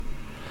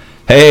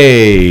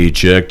Hey,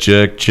 check,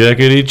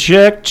 checkity,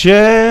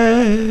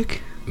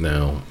 check.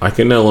 Now, I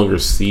can no longer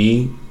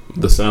see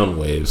the sound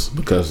waves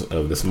because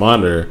of this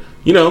monitor,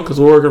 because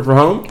we're working from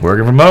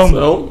home.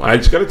 So, I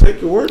just got to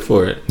take your word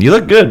for it. You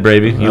look good,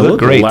 baby. You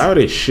look great. Loud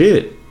as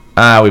shit.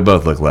 We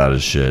both look loud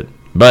as shit.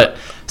 But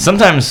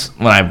sometimes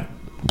when I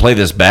play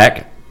this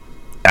back,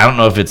 I don't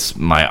know if it's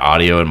my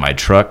audio in my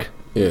truck.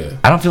 Yeah.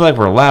 I don't feel like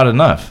we're loud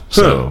enough.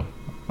 So,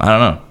 I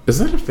don't know. Is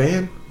that a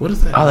fan? What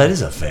is that? Oh, that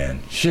is a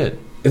fan. Shit.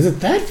 Is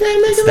it that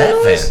fan making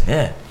that noise? Fan,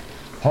 yeah.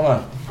 Hold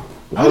on.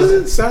 Why does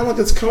it sound like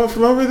it's coming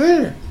from over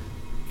there?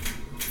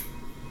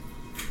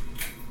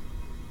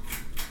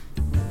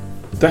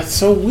 That's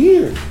so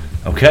weird.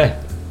 Okay.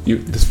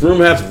 This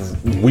room has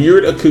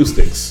weird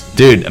acoustics.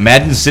 Dude,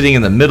 imagine sitting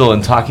in the middle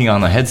and talking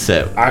on the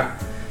headset. I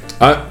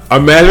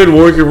imagine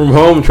working from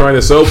home trying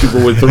to sell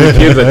people with 3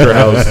 kids at your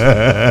house.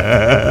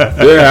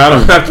 Yeah, I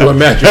don't have to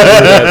imagine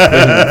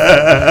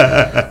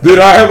that. Dude,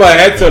 I have my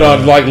headset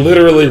on, like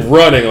literally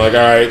running. Like, all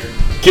right,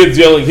 kids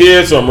yelling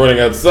here, so I'm running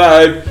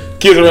outside.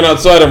 Kids are running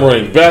outside, I'm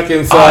running back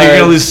inside. Oh, you're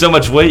gonna lose so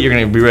much weight. You're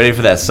gonna be ready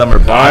for that summer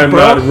bod. I'm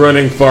not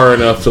running far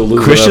enough to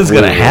lose. Christian's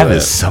gonna have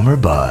his summer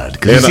bod.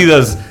 Because you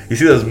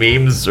see those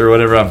memes or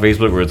whatever on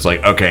Facebook where it's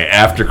like, okay,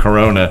 after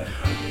Corona,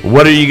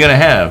 what are you gonna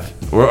have?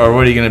 Or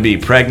what are you going to be?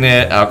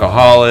 Pregnant,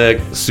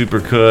 alcoholic, super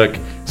cook,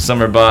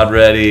 summer bod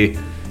ready.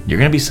 You're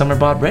going to be summer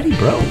bod ready,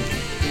 bro.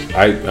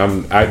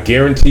 I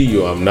guarantee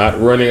you I'm not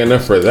running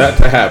enough for that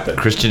to happen.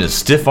 Christian is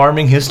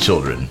stiff-arming his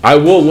children. I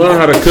will learn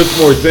how to cook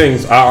more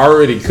things. I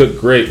already cook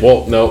great.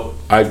 Well, no,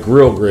 I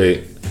grill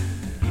great.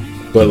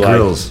 But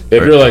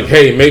if you're like,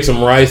 hey, make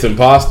some rice and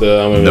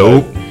pasta, I'm going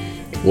to be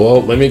like,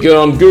 well, let me get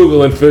on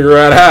Google and figure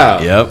out how.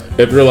 Yep.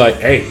 If you're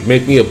like, hey,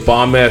 make me a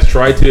bomb-ass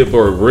tri-tip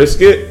or a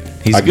brisket,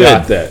 I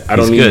got that. I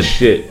don't need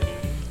shit.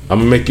 I'm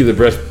gonna make you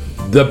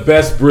the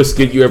best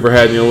brisket you ever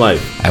had in your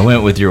life. I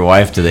went with your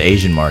wife to the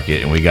Asian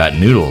market and we got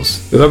noodles.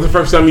 Is that the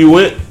first time you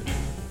went?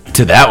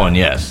 To that one,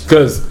 yes.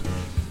 Because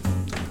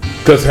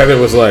Heather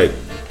was like,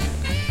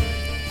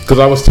 because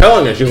I was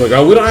telling her, she was like,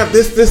 oh, we don't have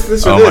this, or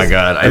this. Oh my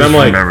god, I just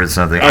remembered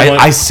something.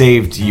 I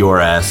saved your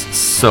ass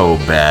so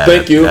bad.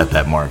 Thank you. At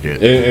that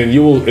market. And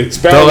you will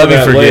expound on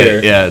that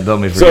later. Yeah,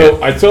 don't let me forget.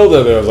 So I told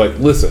her, I was like,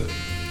 listen,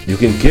 you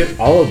can get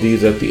all of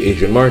these at the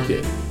Asian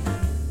market.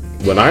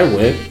 When I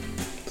went,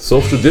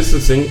 social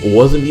distancing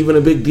wasn't even a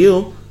big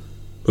deal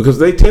because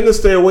they tend to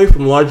stay away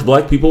from large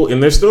black people in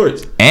their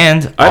stores.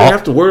 And I didn't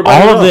have to worry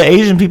about all of the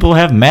Asian people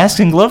have masks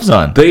and gloves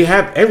on. They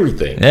have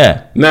everything.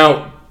 Yeah.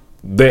 Now,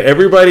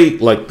 everybody,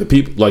 like the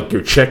people, like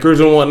your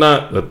checkers and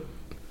whatnot,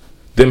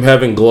 them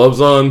having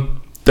gloves on,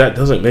 that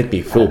doesn't make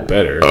me feel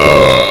better.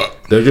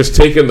 They're just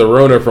taking the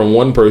Rona from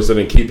one person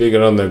and keeping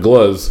it on their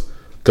gloves.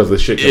 Because the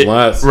shit can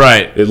last.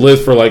 Right. It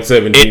lives for like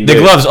 17 days.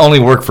 The gloves only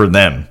work for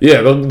them.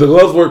 Yeah, the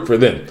gloves work for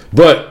them.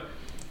 But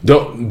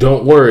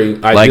don't worry.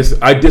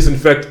 I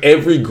disinfect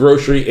every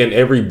grocery and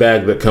every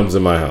bag that comes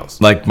in my house.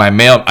 Like my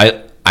mail,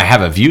 I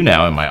have a view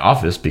now in my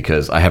office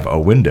because I have a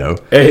window.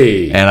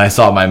 Hey. And I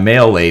saw my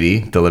mail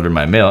lady deliver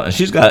my mail. And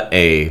she's got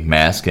a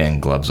mask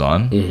and gloves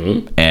on.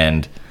 Mm-hmm.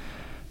 And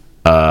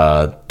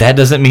that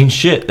doesn't mean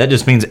shit. That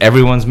just means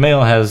everyone's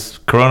mail has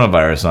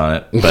coronavirus on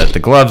it. But the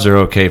gloves are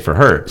okay for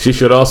her. She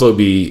should also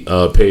be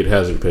paid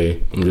hazard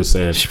pay. I'm just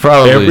saying.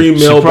 Every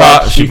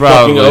mailbox she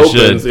fucking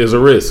opens is a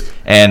risk.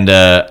 And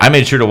I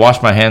made sure to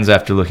wash my hands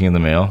after looking in the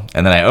mail.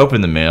 And then I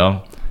opened the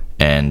mail.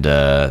 And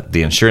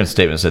the insurance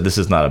statement said this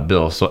is not a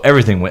bill. So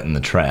everything went in the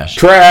trash.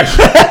 And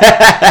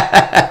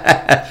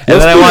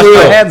then I washed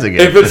my hands again.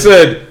 If it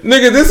said,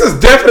 nigga, this is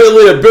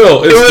definitely a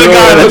bill, it would have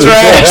gone in the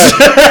trash.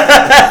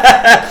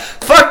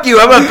 Fuck you,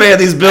 I'm not paying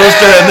these bills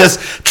during this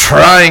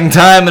trying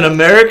time in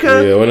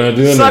America. Yeah, we're not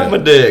doing that. Suck my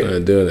dick. We're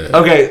not doing that.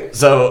 Okay,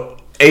 so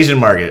Asian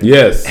market.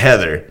 Yes.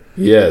 Heather.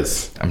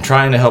 Yes. I'm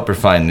trying to help her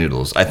find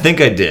noodles. I think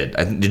I did.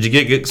 Did you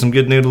get some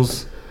good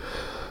noodles?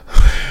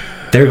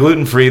 They're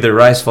gluten-free. They're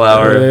rice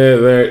flour.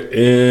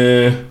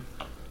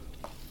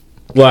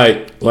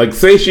 Like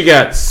say she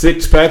got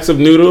 6 packs of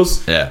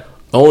noodles. Yeah.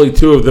 Only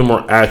 2 of them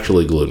are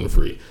actually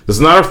gluten-free. It's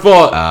not her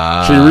fault.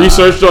 She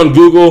researched on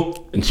Google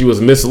and she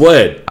was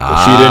misled.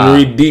 She didn't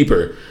read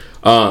deeper.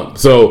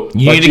 So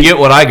you need to get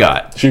what I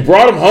got. She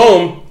brought them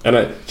home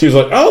and she was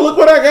like, "Oh, look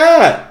what I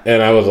got!"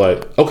 And I was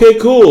like, "Okay,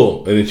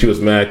 cool." And then she was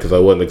mad because I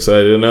wasn't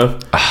excited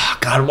enough. Oh,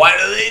 God, why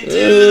do they do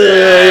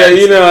that? Yeah,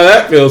 you know how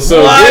that feels.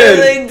 So why do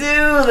they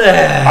do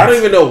that? I don't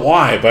even know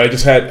why, but I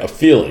just had a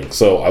feeling.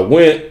 So I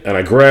went and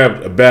I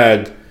grabbed a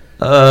bag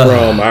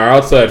from our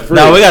outside fridge.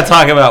 No, we got to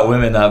talk about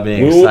women not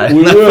being excited.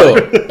 We will.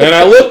 And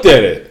I looked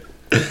at it,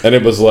 and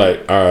it was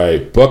like, all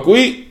right,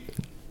 buckwheat.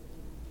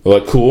 I'm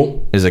like,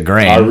 cool. Is a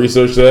grain. I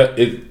researched that.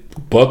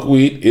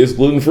 Buckwheat is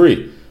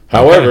gluten-free.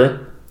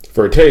 However,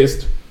 for a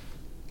taste,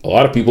 a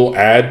lot of people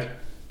add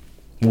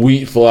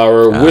wheat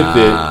flour with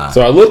it.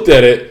 So I looked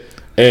at it,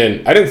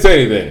 and I didn't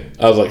say anything.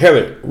 I was like,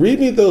 Heather, read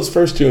me those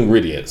first 2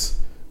 ingredients.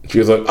 She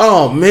was like,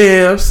 oh,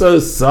 man, I'm so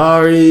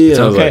sorry. It's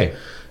okay. Like,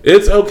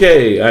 it's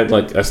okay. I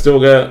still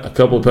got a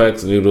couple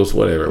packs of noodles,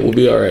 whatever. We'll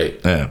be all right.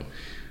 Yeah.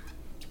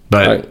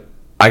 But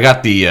I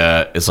got the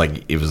it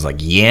was like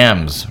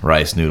Yams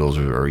rice noodles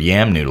or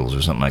yam noodles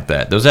or something like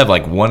that. Those have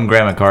like 1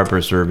 gram of carb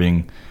per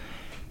serving.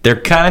 They're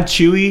kind of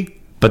chewy,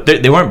 but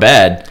they weren't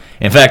bad.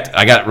 In fact,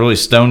 I got really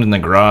stoned in the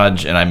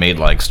garage and I made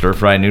like stir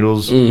fry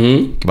noodles,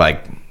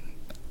 like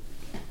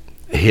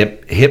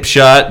hip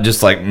shot,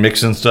 just like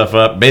mixing stuff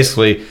up.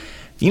 Basically,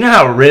 you know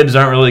how ribs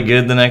aren't really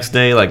good the next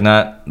day, like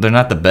they're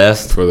not the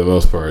best for the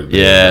most part.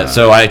 Yeah.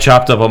 So I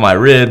chopped up all my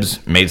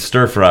ribs, made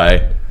stir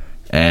fry.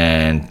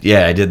 And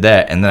yeah, I did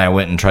that, and then I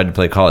went and tried to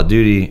play Call of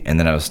Duty, and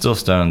then I was still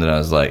stoned, and I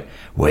was like,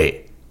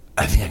 wait,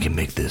 I think I can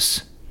make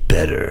this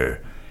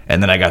better.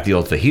 And then I got the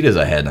old fajitas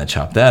I had, and I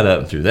chopped that up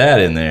and threw that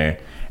in there,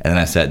 and then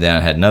I sat down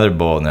and had another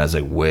bowl, and I was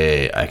like,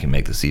 wait, I can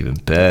make this even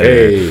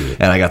better. Hey.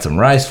 And I got some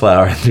rice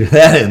flour and threw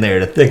that in there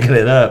to thicken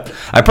it up.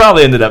 I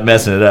probably ended up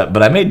messing it up,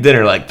 but I made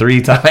dinner like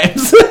 3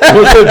 times.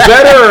 Was it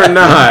better or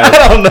not?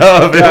 I don't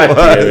know if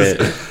God it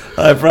was.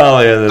 I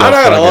probably ended up. I'm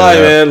not gonna fucking lie, it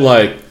up. man.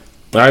 Like,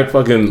 I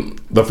fucking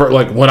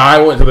when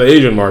I went to the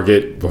Asian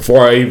market,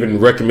 before I even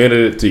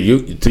recommended it to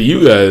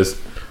you guys,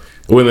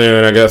 went there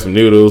and I got some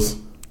noodles.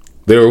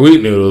 They were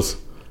wheat noodles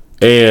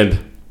and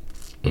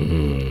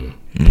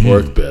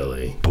pork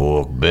belly.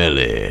 Pork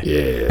belly.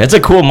 Yeah, it's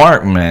a cool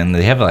mark, man.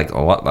 They have like a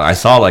lot. I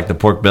saw like the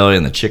pork belly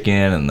and the chicken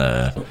and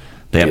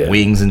they have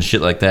wings and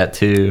shit like that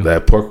too.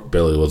 That pork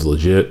belly was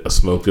legit. I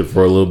smoked it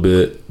for a little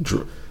bit,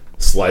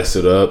 sliced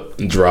it up,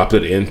 and dropped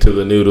it into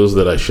the noodles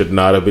that I should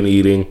not have been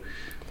eating.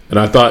 And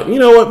I thought, you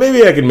know what,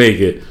 maybe I can make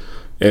it.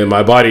 And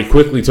my body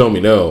quickly told me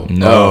no.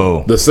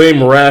 No. The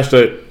same rash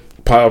that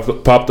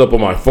popped up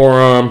on my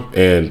forearm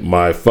and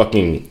my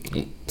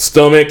fucking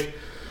stomach,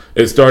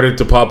 it started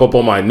to pop up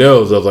on my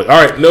nose. I was like,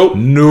 all right, nope.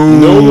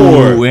 No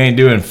more. We ain't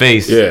doing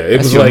face. Yeah, it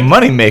That's was your like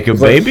moneymaker,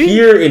 baby. Like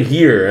here and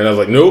here. And I was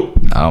like, nope.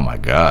 Oh, my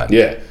God.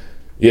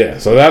 Yeah.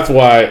 So that's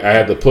why I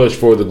had to push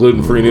for the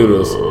gluten-free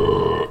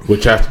noodles,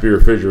 which have to be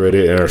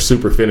refrigerated and are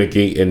super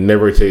finicky and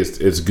never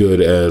taste as good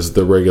as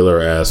the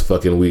regular ass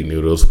fucking wheat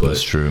noodles. But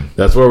that's true.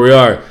 That's where we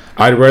are.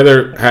 I'd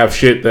rather have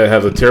shit that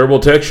has a terrible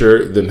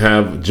texture than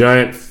have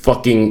giant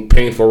fucking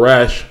painful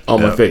rash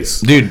on my face.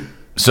 Dude,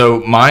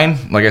 so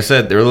mine, like I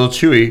said, they're a little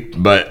chewy,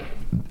 but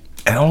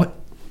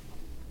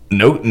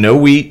no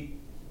wheat,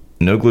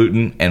 no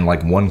gluten, and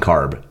like 1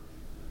 carb.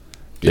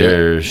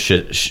 They're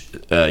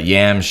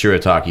yam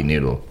shirataki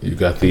noodle. You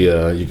got the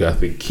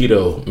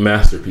keto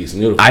masterpiece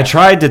noodle. I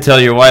tried to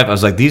tell your wife, I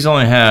was like, these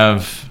only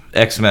have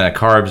X amount of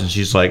carbs, and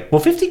she's like,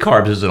 well, 50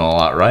 carbs isn't a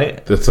lot,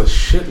 right? That's a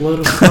shitload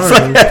of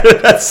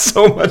carbs. That's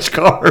so much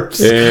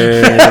carbs.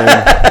 And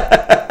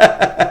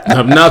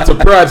I'm not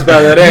surprised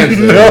by that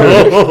answer.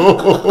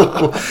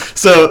 No.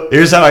 So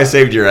here's how I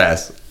saved your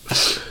ass.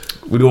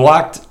 We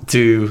walked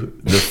to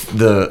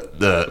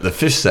the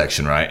fish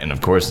section, right? And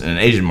of course, in an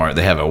Asian mart,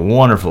 they have a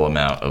wonderful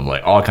amount of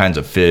like all kinds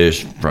of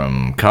fish,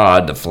 from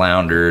cod to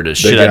flounder to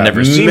shit I'd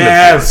never seen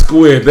before.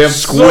 Squid. They have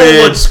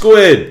so much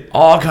squid.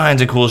 All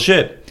kinds of cool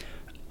shit.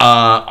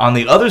 On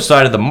the other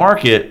side of the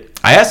market,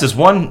 I asked this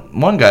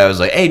one guy, I was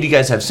like, hey, do you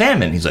guys have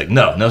salmon? He's like,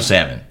 no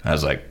salmon. I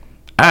was like,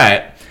 all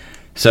right.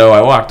 So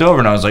I walked over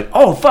and I was like,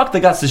 oh, fuck, they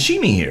got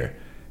sashimi here.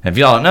 And if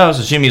y'all don't know,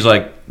 sashimi's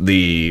like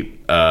the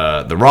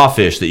raw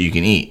fish that you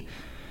can eat.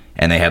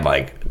 And they had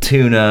like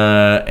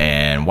tuna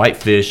and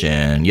whitefish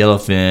and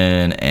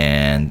yellowfin,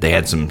 and they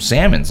had some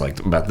salmons like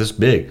about this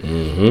big.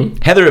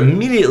 Mm-hmm. Heather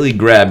immediately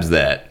grabs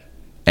that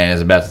and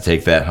is about to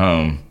take that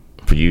home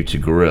for you to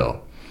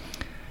grill.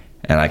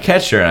 And I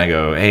catch her and I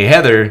go, hey,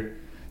 Heather,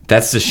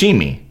 that's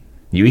sashimi.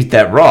 You eat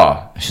that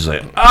raw. And she's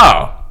like,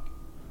 oh,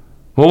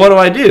 well, what do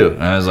I do?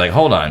 And I was like,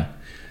 hold on.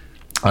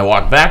 I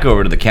walked back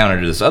over to the counter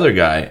to this other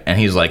guy, and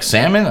he's like,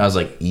 salmon? I was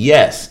like,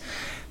 yes.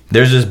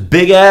 There's this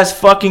big-ass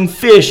fucking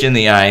fish in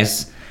the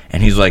ice,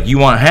 and he's like, you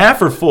want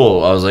half or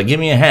full? I was like,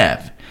 give me a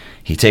half.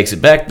 He takes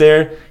it back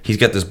there. He's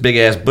got this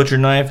big-ass butcher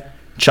knife,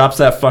 chops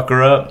that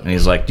fucker up, and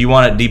he's like, do you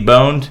want it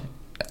deboned?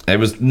 It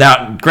was,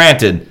 now,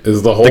 granted.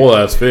 It's the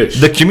whole-ass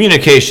fish. The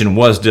communication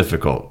was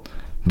difficult,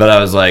 but I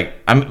was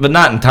like, but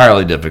not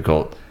entirely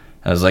difficult.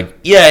 I was like,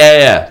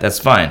 yeah, that's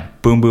fine.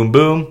 Boom, boom,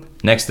 boom.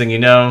 Next thing you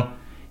know,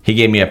 he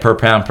gave me a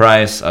per-pound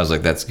price. I was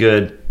like, that's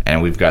good.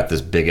 And we've got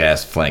this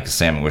big-ass flank of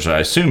salmon, which I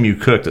assume you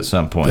cooked at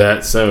some point.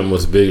 That salmon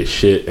was big as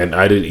shit, and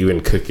I didn't even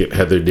cook it.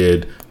 Heather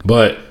did.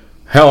 But,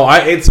 hell,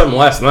 I ate some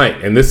last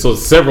night, and this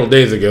was several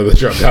days ago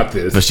that y'all got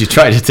this. But she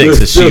tried to take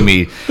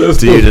sashimi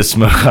to you to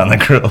smoke on the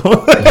grill.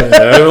 And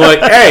I'm like,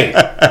 hey,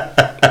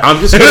 I'm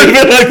just gonna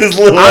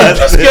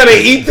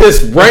eat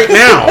this right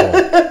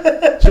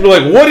now. She'd be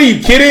like, what, are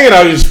you kidding? And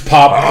I would just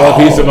pop a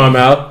piece in my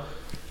mouth.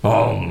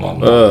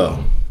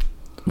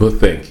 Well,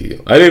 thank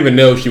you. I didn't even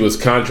know she was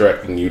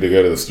contracting you to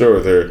go to the store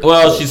with her.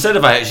 Well, she said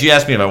she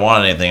asked me if I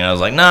wanted anything, and I was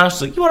like, nah.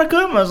 She's like, you want to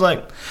come? I was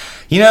like,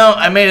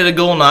 I made it a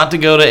goal not to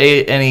go to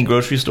any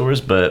grocery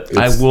stores, but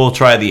I will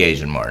try the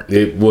Asian Mart.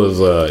 It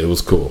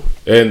was cool.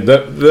 And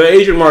the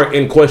Asian Mart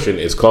in question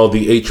is called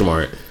the H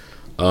Mart.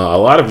 A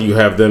lot of you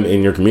have them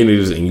in your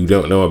communities, and you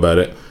don't know about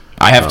it.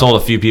 I have told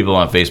a few people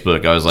on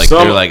Facebook. I was like,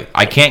 they're like,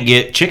 I can't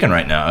get chicken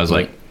right now. I was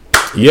like,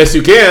 yes,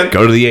 you can.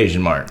 Go to the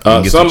Asian Mart.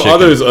 Some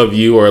others of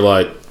you are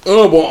like,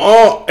 oh, well,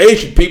 all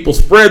Asian people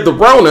spread the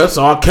Rona,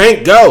 so I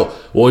can't go.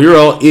 Well, you're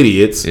all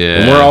idiots. Yeah.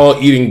 And we're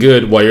all eating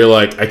good while you're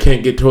like, I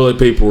can't get toilet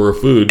paper or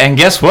food. And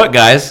guess what,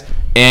 guys?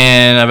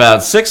 In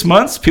about 6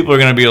 months, people are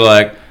going to be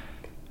like,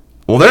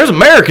 well, there's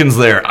Americans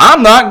there.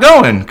 I'm not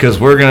going because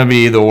we're going to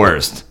be the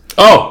worst.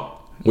 Oh,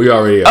 we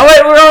already are. Oh,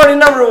 wait, we're already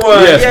number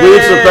one. Yes, Yay!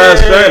 we've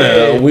surpassed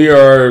China. We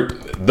are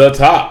the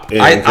top.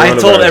 I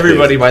told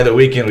everybody by the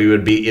weekend we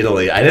would beat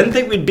Italy. I didn't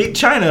think we'd beat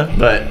China,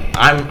 but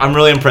I'm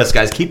really impressed,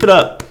 guys. Keep it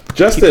up.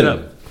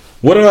 Justin,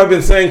 what have I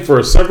been saying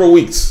for several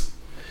weeks?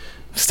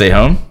 Stay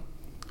home.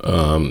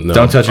 No.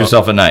 Don't touch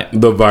yourself at night.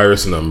 The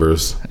virus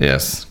numbers.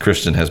 Yes,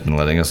 Christian has been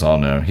letting us all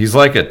know. He's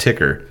like a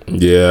ticker.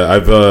 Yeah,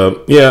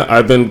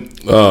 I've been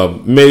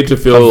made to A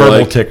feel verbal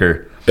like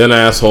ticker. an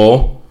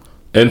asshole,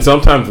 and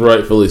sometimes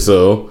rightfully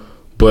so.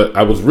 But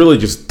I was really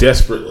just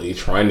desperately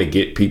trying to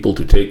get people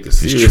to take this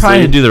seriously. He's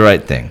trying to do the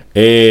right thing.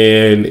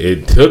 And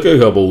it took a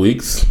couple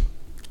weeks.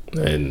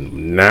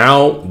 And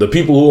now the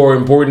people who are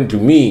important to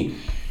me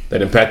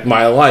that impact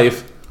my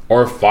life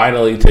are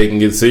finally taking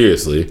it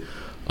seriously.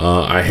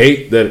 I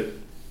hate that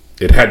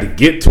it had to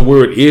get to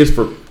where it is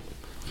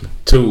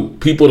to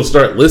people to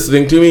start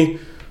listening to me,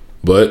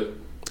 but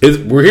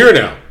we're here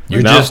now.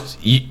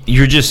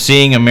 You're just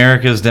seeing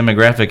America's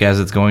demographic as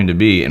it's going to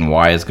be and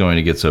why it's going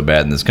to get so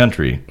bad in this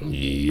country.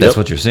 Yep. That's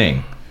what you're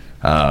seeing.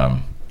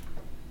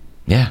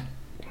 Yeah.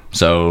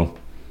 So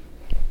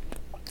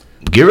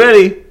get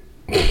ready.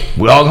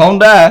 We all gonna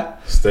die.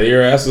 Stay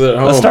your asses at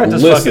home. Let's start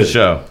this fucking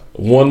show.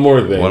 One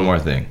more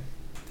thing.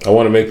 I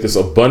want to make this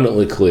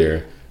abundantly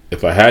clear.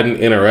 If I hadn't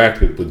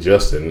interacted with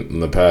Justin in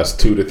the past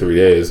 2 to 3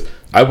 days,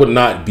 I would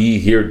not be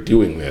here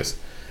doing this.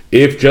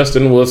 If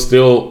Justin was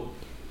still...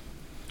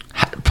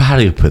 How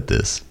do you put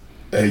this?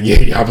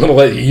 Yeah, I'm going to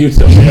let you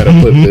tell me how to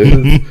put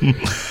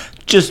this.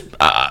 Just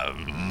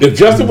if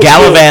Justin was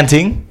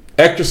gallivanting,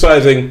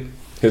 exercising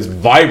his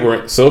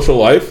vibrant social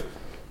life,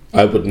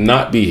 I would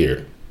not be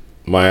here.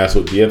 My ass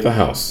would be at the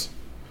house.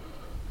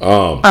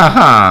 Well,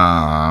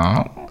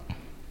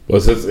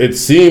 it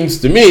seems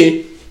to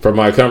me, from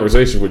my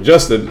conversation with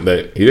Justin,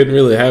 that he didn't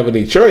really have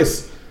any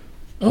choice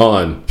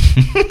on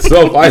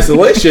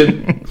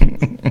self-isolation.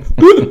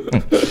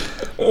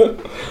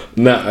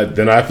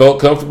 Then I felt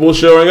comfortable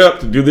showing up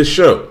to do this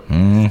show.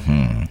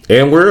 Mm-hmm.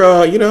 And we're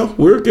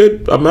a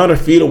good amount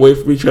of feet away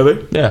from each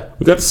other. Yeah.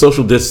 We got the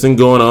social distancing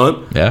going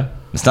on. Yeah.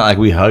 It's not like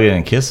we hugging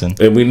and kissing.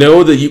 And we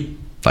know that you...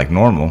 Like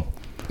normal.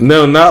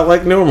 No, not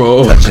like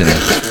normal. Touching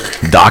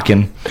it.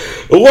 Docking.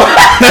 What?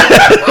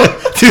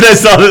 Dude, I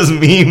saw this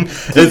meme.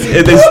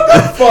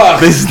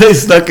 They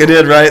stuck it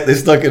in right. It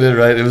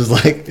was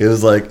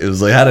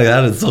like how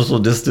to social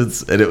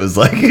distance, and it was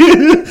like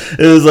it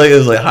was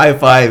like high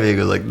fiving. It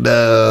was like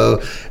no,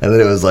 and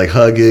then it was like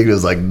hugging. It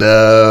was like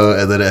no,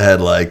 and then it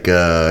had like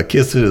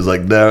kissing. It was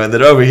like no, and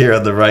then over here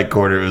on the right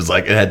corner, it was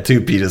like it had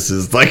two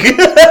penises. Like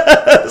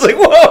it's like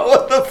whoa,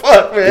 what the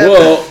fuck, man?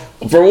 Well,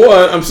 for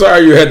one, I'm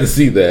sorry you had to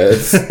see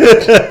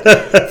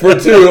that. For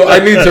two, I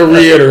need to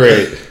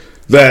reiterate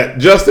that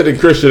Justin and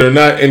Christian are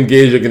not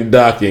engaging in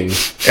docking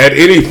at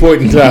any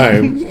point in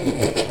time.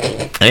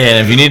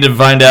 And if you need to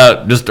find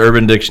out, just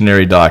Urban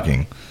Dictionary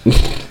docking.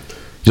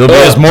 You'll be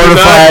as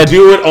mortified.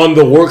 Do it on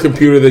the work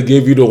computer they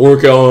gave you to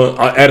work on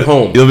at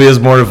home. You'll be as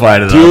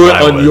mortified as do it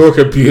on your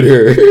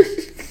computer.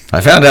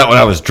 I found out when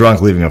I was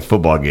drunk leaving a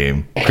football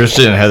game.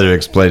 Christian and Heather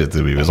explained it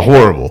to me. It was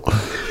horrible.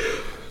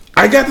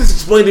 I got this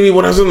explained to me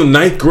when I was in the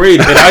 9th grade,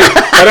 and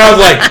I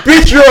was like,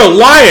 "Bitch, you're a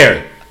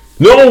liar.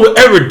 No one would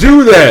ever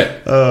do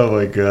that." Oh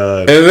my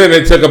god! And then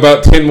it took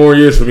about 10 more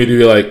years for me to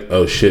be like,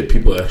 "Oh shit,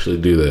 people actually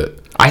do that."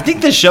 I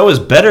think this show is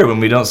better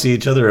when we don't see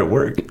each other at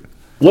work.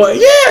 Well,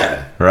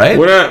 yeah, right.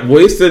 We're not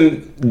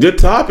wasting good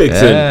topics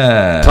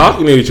and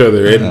talking to each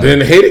other and then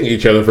hating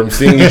each other from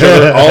seeing each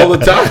other all the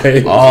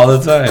time. All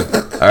the time.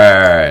 All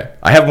right.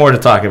 I have more to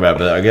talk about,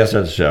 but I guess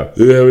that's the show.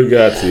 Yeah, we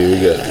got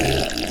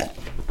to.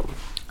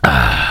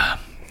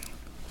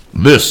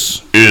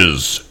 This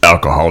is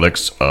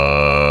Alcoholics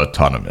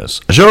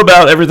Autonomous, a show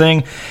about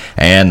everything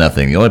and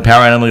nothing. The only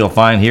power animal you'll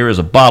find here is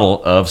a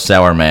bottle of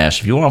sour mash.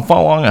 If you want to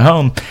follow along at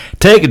home,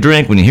 take a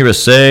drink when you hear us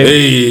say,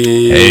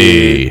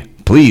 hey.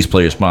 Please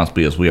play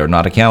responsibly, as we are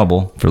not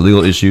accountable for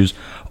legal issues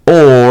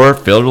or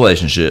failed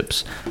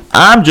relationships.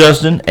 I'm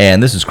Justin,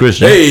 and this is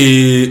Christian.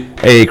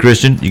 Hey,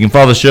 Christian. You can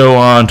follow the show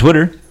on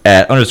Twitter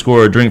at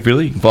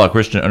 _drinkfreely. You can follow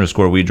Christian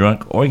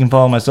 _WeDrunk, or you can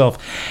follow myself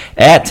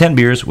at 10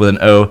 beers with an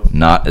O,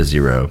 not a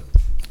 0.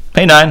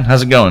 Hey, Nine,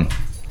 how's it going?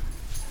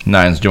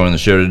 Nine's joining the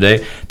show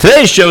today.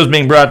 Today's show is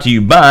being brought to you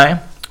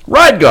by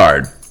Ride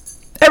Guard.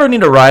 Ever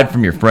need a ride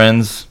from your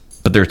friends,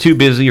 but they're too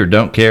busy or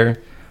don't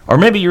care? Or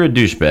maybe you're a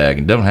douchebag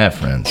and don't have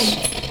friends.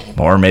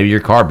 Or maybe your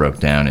car broke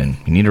down and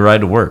you need a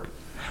ride to work.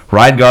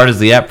 Ride Guard is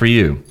the app for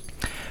you.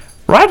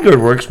 Ride Guard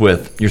works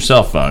with your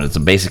cell phone. It's a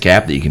basic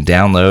app that you can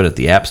download at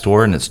the App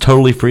Store, and it's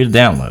totally free to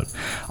download.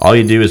 All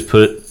you do is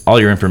put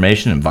all your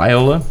information in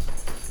Viola.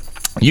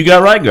 You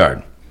got Ride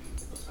Guard.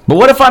 But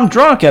what if I'm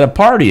drunk at a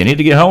party and need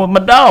to get home with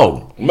my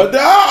dog? My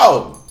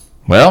dog!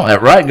 Well,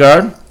 at Ride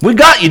Guard, we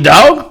got you,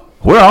 dog.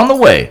 We're on the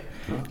way.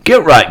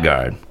 Get Ride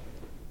Guard.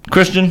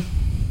 Christian,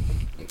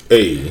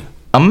 Hey.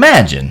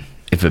 imagine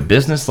if a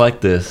business like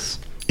this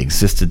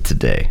existed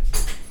today.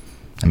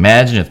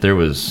 Imagine if there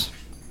was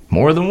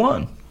more than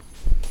one.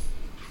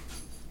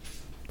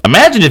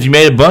 Imagine if you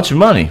made a bunch of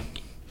money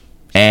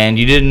and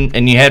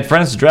you had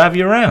friends to drive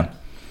you around. I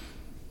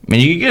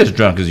mean, you could get as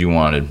drunk as you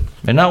wanted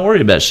and not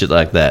worry about shit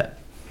like that.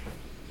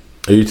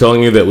 Are you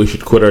telling me that we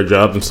should quit our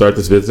job and start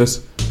this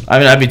business? I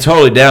mean, I'd be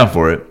totally down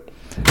for it.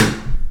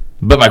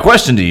 But my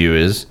question to you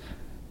is,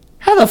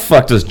 how the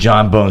fuck does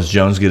John Bones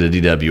Jones get a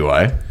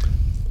DWI?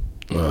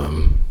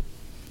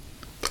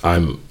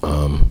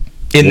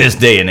 In this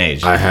day and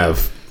age. I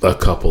have a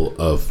couple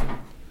of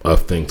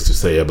things to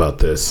say about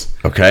this.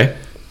 Okay.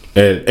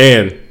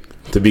 And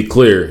to be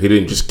clear, he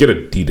didn't just get a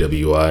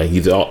DWI.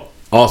 He's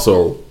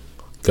also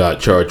got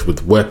charged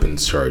with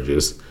weapons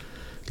charges.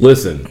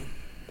 Listen,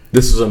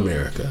 this is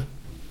America.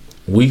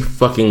 We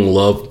fucking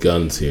love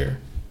guns here.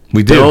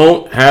 We do.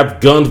 Don't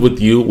have guns with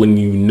you when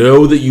you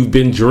know that you've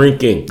been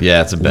drinking. Yeah,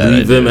 it's a bad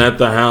Leave them at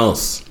the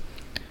house.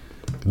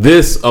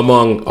 This,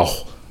 among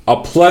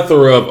a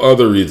plethora of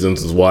other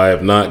reasons, is why I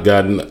have not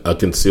gotten a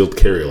concealed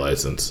carry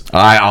license.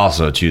 I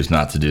also choose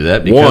not to do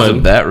that because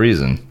of that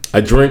reason. I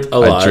drink a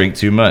lot. I drink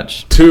too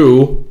much.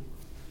 2,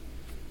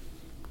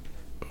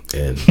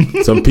 and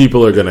some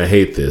people are going to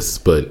hate this,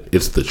 but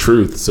it's the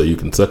truth, so you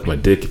can suck my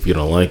dick if you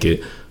don't like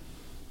it.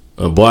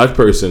 A black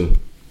person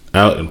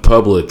out in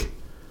public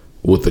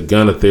with a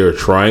gun that they are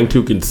trying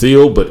to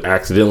conceal but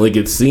accidentally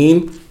gets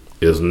seen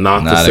is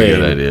not the same a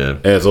good idea.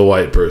 as a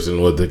white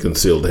person with a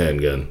concealed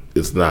handgun.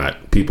 It's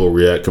not. People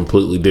react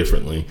completely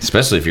differently.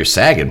 Especially if you're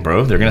sagging,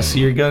 bro. They're going to see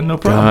your gun, no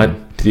problem.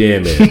 God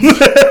damn it.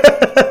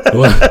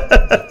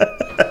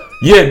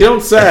 Yeah,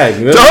 don't sag.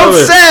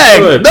 Don't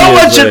sag! No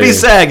one should be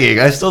sagging.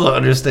 I still don't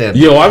understand.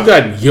 Yo, I've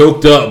gotten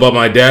yoked up by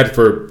my dad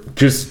for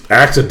just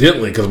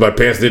accidentally because my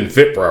pants didn't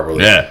fit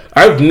properly. Yeah.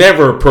 I've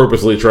never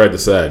purposely tried to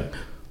sag.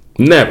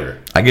 Never.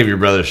 I give your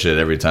brother shit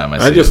every time I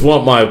see I just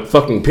want my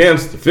fucking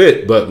pants to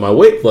fit, but my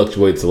weight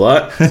fluctuates a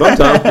lot.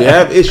 Sometimes we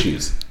have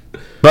issues.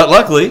 But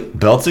luckily,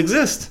 belts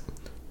exist.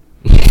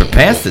 For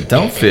pants that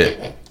don't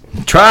fit.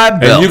 Try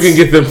belts. And you can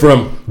get them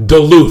from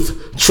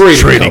Duluth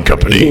Trading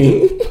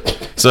Company.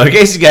 So in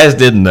case you guys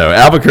didn't know,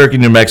 Albuquerque,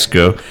 New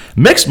Mexico,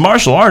 mixed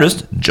martial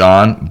artist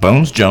John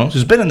Bones Jones,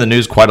 who's been in the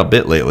news quite a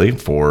bit lately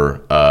for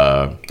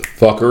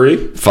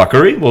fuckery.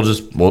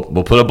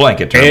 We'll put a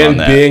blanket term on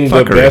that. And being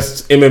fuckery. the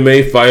best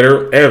MMA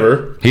fighter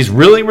ever. He's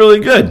really, really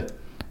good.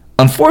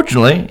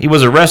 Unfortunately, he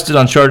was arrested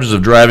on charges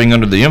of driving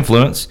under the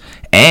influence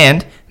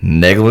and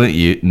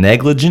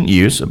negligent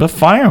use of a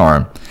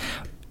firearm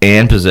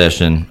and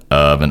possession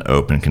of an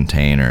open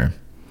container.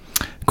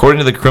 According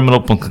to the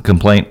criminal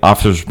complaint,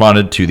 officers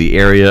responded to the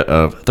area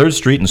of 3rd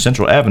Street and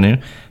Central Avenue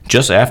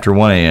just after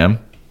 1 a.m.,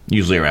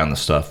 usually around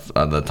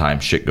the time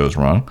shit goes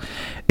wrong,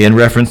 in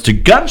reference to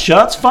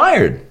gunshots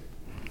fired.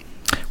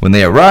 When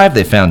they arrived,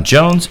 they found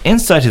Jones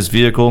inside his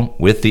vehicle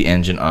with the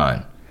engine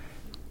on.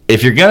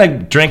 If you're going to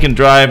drink and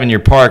drive in your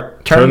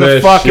park, turn the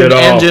fucking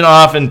engine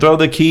off and throw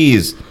the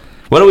keys.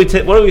 What do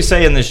we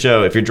say in this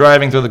show? If you're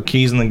driving, throw the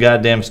keys in the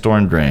goddamn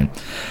storm drain.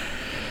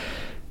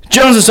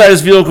 Jones inside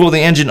his vehicle with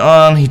the engine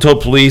on. He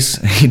told police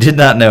he did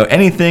not know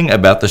anything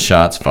about the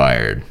shots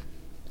fired.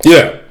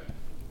 Yeah.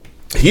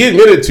 He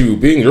admitted to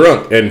being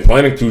drunk and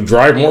planning to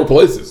drive more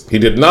places. He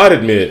did not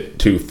admit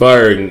to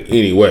firing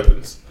any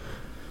weapons.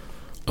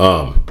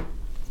 I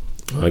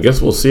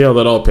guess we'll see how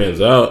that all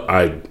pans out.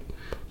 I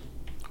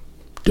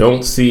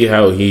don't see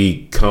how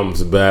he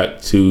comes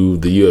back to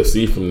the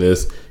UFC from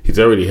this. He's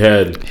already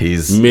had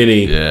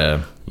many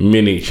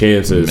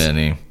chances.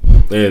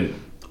 And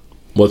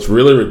what's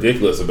really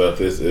ridiculous about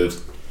this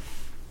is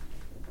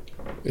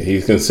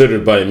he's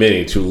considered by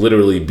many to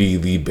literally be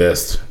the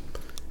best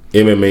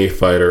MMA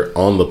fighter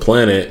on the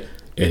planet,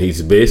 and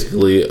he's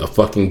basically a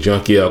fucking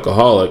junkie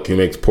alcoholic who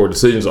makes poor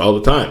decisions all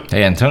the time.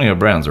 Hey, Antonio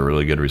Brown's a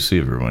really good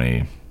receiver when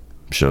he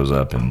shows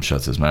up and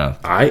shuts his mouth.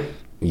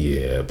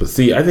 But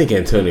see, I think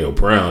Antonio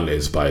Brown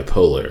is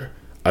bipolar.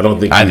 I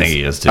think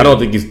he is too. I don't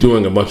think he's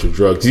doing a bunch of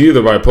drugs. He's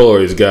either bipolar or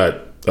he's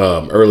got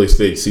early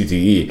stage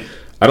CTE.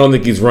 I don't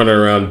think he's running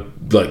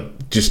around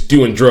like just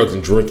doing drugs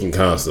and drinking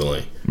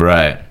constantly.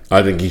 Right.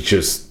 I think he's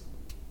just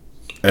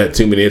had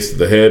too many hits to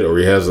the head, or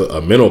he has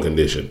a mental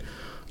condition.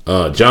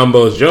 John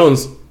Bones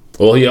Jones,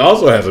 well, he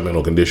also has a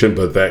mental condition,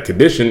 but that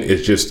condition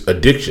is just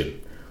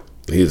addiction.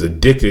 He's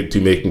addicted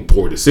to making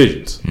poor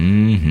decisions.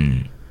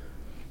 Mm-hmm.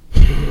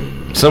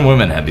 Some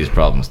women have these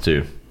problems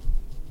too.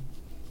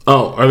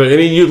 Oh, are there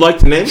any you'd like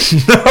to name?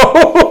 No?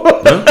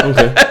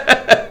 Okay.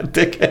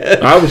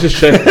 Dickhead. I was just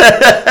checking.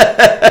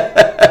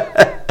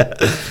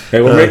 Hey,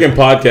 we're making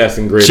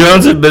podcasting great.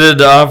 Jones admitted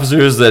to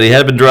officers that he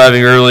had been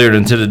driving earlier and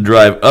intended to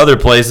drive other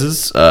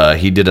places.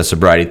 He did a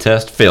sobriety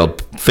test,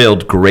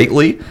 failed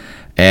greatly,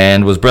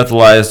 and was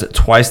breathalyzed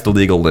twice the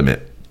legal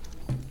limit.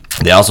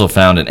 They also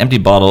found an empty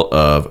bottle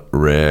of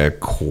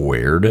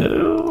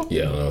Recuerdo.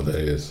 Yeah, I don't know what that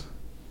is.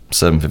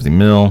 750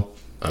 ml.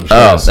 I'm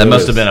sure that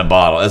must have been a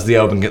bottle. That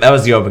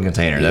was the open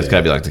container. That's got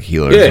to be like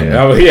tequila. Or something.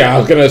 I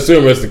was gonna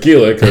assume it's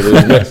tequila because it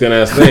was Mexican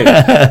ass thing.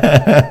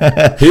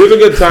 Here's a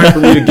good time for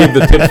me to give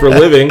the tips for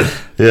living.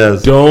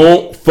 Yes.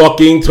 Don't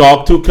fucking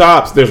talk to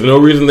cops. There's no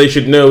reason they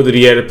should know that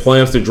he had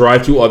plans to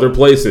drive to other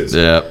places.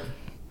 Yeah.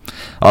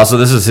 Also,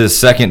 this is his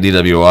second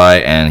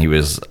DWI, and he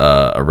was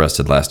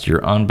arrested last year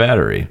on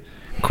battery.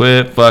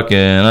 Quit fucking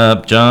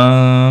up,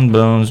 John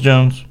Bones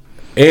Jones.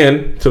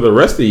 And to the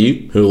rest of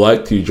you who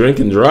like to drink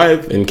and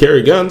drive and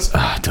carry guns,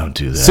 don't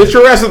do that. Sit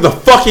your ass at the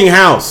fucking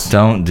house.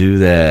 Don't do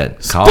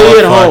that. Call Stay a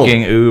at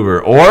fucking home.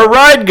 Uber or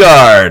Ride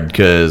Guard,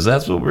 because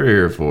that's what we're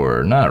here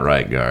for, not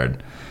Right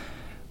Guard.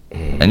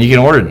 And you can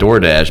order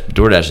DoorDash.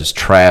 DoorDash is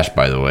trash,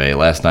 by the way.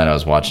 Last night I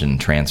was watching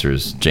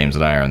Trancers. James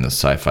and I are on the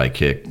sci-fi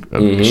kick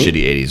of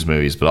shitty 80s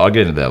movies, but I'll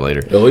get into that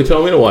later. Oh, he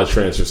told me to watch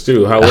Trancers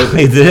too. How was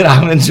He it? did.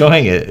 I'm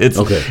enjoying it.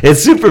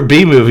 It's super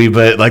B movie,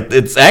 but like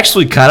it's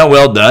actually kind of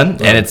well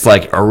done, and it's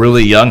like a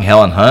really young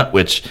Helen Hunt,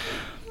 which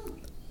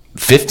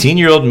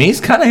 15-year-old me's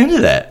kind of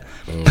into that.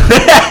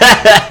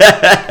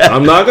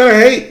 I'm not gonna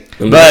hate.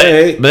 But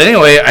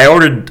anyway, I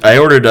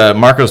ordered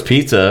Marco's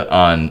Pizza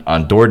on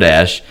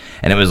DoorDash,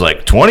 and it was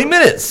like 20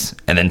 minutes,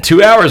 and then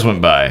 2 hours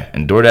went by,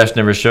 and DoorDash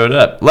never showed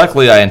up.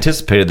 Luckily, I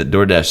anticipated that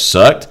DoorDash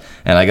sucked,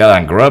 and I got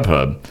on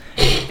Grubhub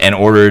and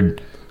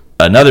ordered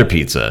another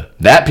pizza.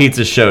 That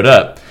pizza showed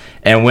up,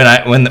 and when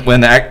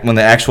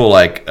the actual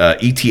like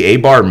ETA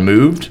bar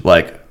moved,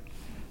 like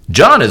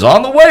John is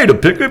on the way to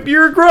pick up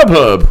your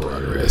Grubhub.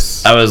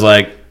 Progress. I was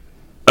like,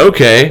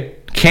 okay,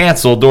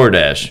 cancel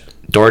DoorDash.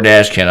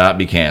 DoorDash cannot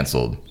be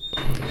canceled.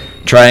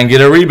 Try and get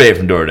a rebate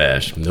from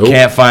DoorDash. Nope.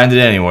 Can't find it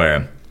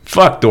anywhere.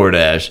 Fuck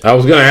DoorDash. I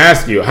was gonna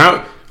ask you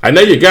how. I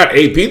know you got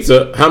a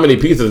pizza. How many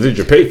pizzas did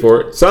you pay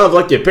for? It sounds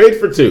like you paid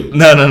for 2.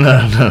 No.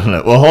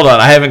 Well, hold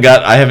on. I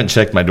haven't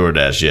checked my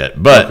DoorDash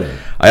yet. But okay.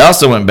 I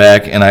also went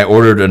back and I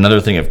ordered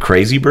another thing of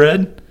Crazy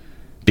Bread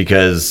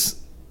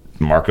because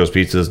Marco's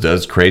Pizzas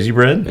does Crazy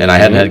Bread, and I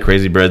hadn't had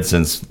Crazy Bread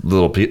since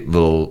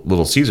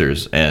Little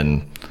Caesars,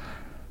 and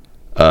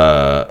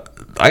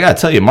I gotta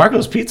tell you,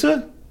 Marco's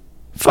Pizza,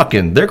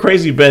 fucking their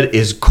Crazy Bread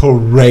is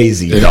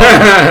crazy, dog.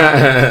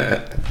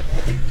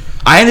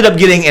 I ended up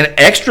getting an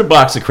extra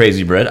box of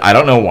Crazy Bread. I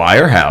don't know why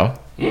or how.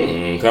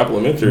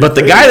 Complimentary. But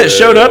the guy that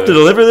showed up to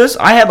deliver this,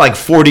 I had like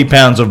 40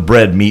 pounds of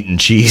bread, meat, and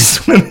cheese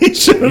when he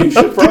showed up. You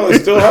should probably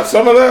still have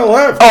some of that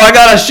left. Oh, I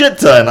got a shit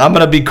ton. I'm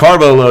going to be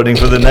carbo loading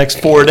for the next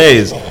 4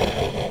 days.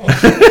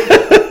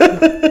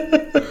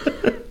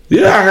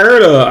 Yeah,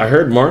 I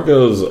heard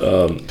Marco's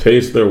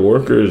pays their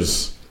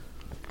workers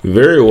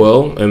very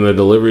well and the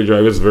delivery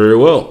drivers very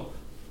well.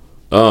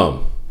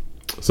 So,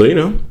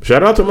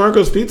 shout out to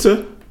Marco's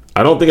Pizza.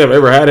 I don't think I've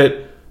ever had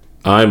it.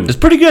 It's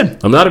pretty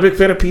good. I'm not a big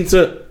fan of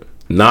pizza.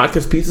 Not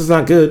because pizza's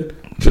not good,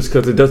 just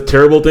because it does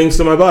terrible things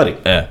to my body.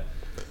 Yeah.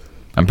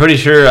 I'm pretty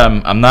sure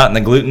I'm not in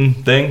the gluten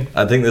thing.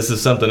 I think this is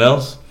something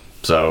else.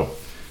 So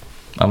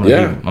I'm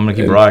gonna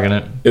keep rocking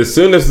it. As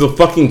soon as the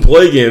fucking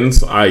plague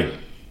ends, I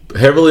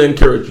heavily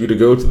encourage you to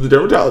go to the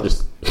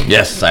dermatologist.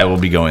 Yes, I will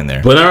be going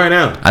there. But not right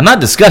now. I'm not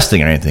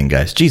disgusting or anything,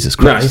 guys. Jesus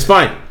Christ. No, he's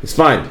fine. He's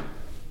fine.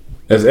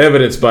 As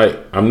evidenced by,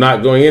 I'm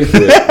not going into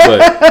it,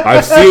 but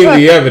I've seen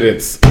the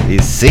evidence.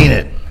 He's seen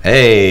it.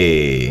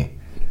 Hey.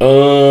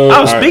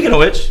 Speaking of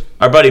which,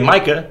 our buddy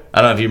Micah,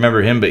 I don't know if you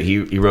remember him, but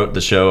he wrote the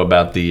show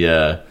about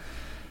the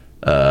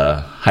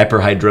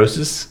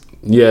hyperhidrosis.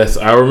 Yes,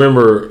 I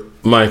remember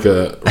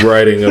Micah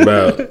writing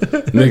about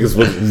niggas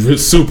with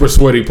super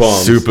sweaty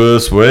palms. Super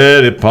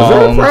sweaty palms. Is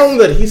that a problem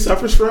that he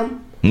suffers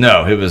from?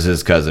 No, it was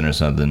his cousin or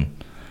something.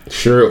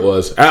 Sure it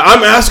was.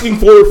 I'm asking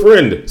for a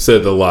friend,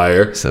 said the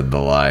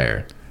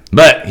liar.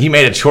 But he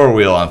made a chore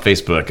wheel on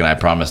Facebook, and I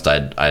promised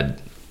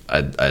I'd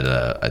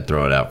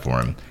throw it out for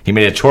him. He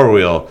made a chore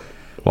wheel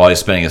while he's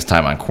spending his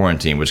time on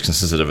quarantine, which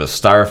consisted of a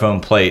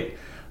styrofoam plate,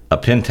 a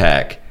pin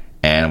tack,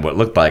 and what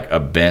looked like a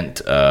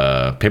bent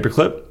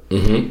paperclip.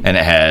 Mm-hmm. And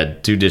it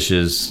had 2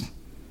 dishes,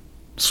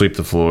 sweep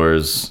the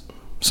floors,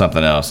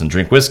 something else, and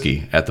drink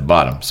whiskey at the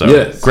bottom.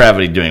 So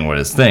Gravity doing what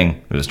his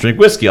thing. It was drink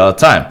whiskey all the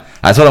time.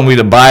 I told him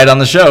we'd buy it on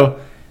the show.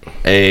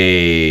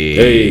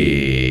 Hey.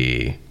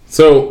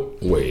 So,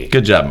 wait.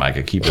 Good job,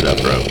 Micah. Keep it up,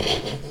 bro.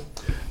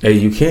 Hey,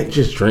 you can't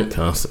just drink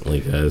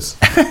constantly, guys.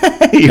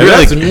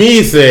 That's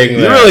me saying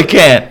that. You really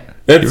can't.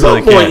 At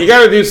some point, you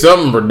got to do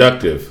something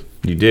productive.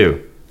 You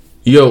do.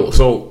 Yo,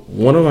 so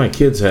one of my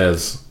kids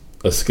has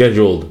a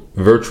scheduled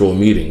virtual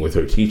meeting with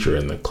her teacher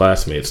and the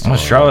classmates.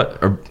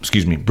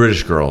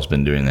 British girl's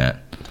been doing that.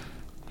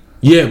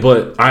 Yeah,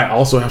 but I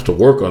also have to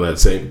work on that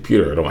same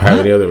computer. I don't have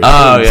any other machines.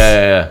 Oh,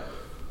 yeah.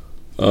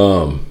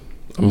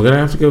 I'm going to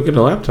have to go get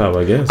a laptop,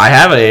 I guess. I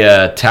have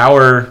a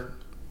tower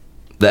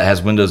that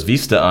has Windows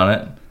Vista on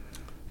it,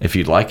 if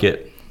you'd like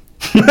it.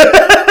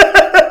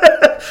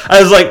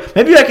 I was like,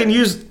 maybe I can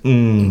use...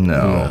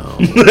 No.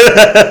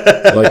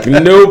 Like,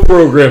 no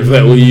programs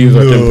that we use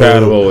are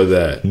compatible with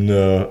that.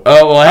 No.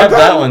 Oh, well, I have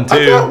that one, too.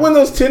 I thought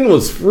Windows 10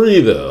 was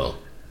free, though.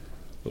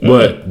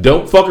 But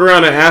don't fuck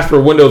around and ask for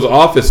Windows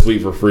Office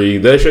Suite for free.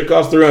 That should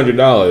cost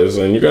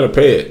 $300, and you're going to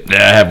pay it. Yeah,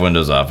 I have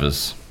Windows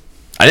Office.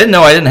 I didn't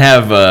know I didn't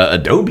have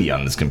Adobe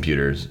on this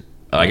computer.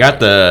 I got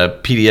the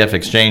PDF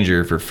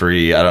exchanger for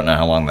free. I don't know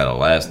how long that'll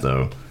last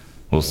though.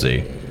 We'll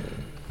see.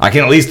 I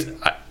can at least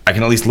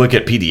look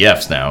at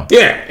PDFs now.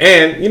 Yeah,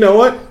 and you know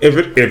what?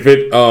 If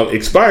it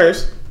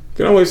expires, you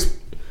can always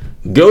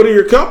go to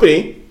your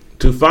company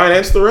to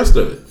finance the rest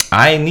of it.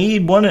 I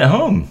need one at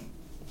home.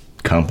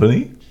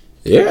 Company?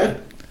 Yeah.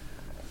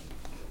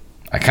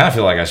 I kind of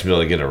feel like I should be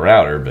able to get a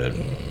router, but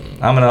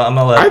I'm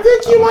gonna let. I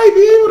think you might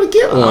be able to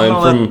get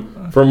one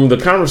from the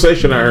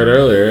conversation I heard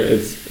earlier.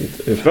 It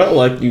felt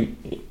like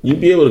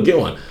you'd be able to get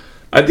one.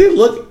 I did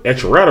look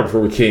at your router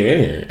before we came in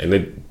here, and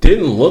it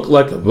didn't look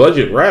like a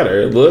budget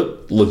router. It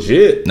looked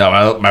legit.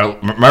 No,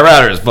 my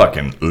router is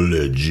fucking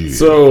legit.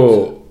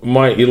 So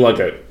like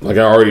I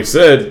already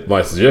said,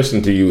 my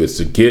suggestion to you is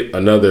to get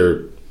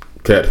another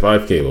Cat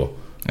 5 cable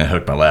and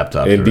hook my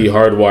laptop and be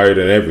hardwired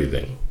and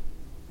everything.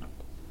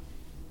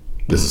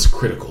 This is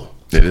critical.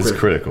 It is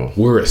critical.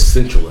 We're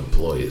essential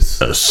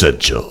employees.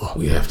 Essential.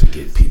 We have to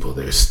get people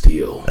their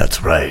steel.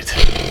 That's right.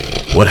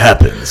 What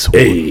happens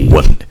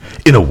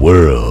in a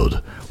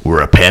world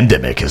where a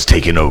pandemic has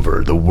taken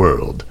over the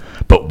world,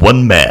 but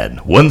one man,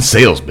 one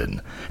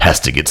salesman, has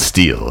to get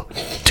steel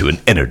to an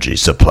energy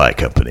supply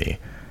company?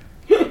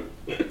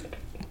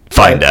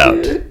 Find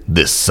out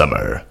this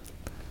summer.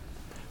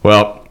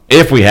 Well,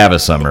 if we have a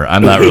summer,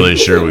 I'm not really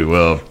sure we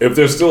will. If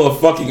there's still a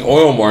fucking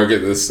oil market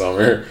this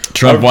summer.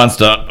 Trump wants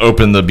to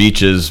open the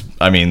beaches.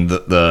 I mean,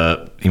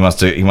 he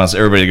wants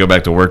everybody to go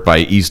back to work by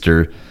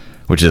Easter,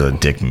 which is a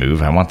dick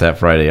move. I want that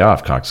Friday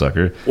off,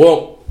 cocksucker.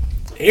 Well,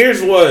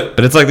 here's what.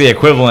 But it's like the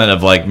equivalent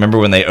of like, remember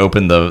when they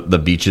opened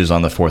the beaches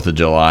on the 4th of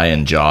July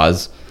in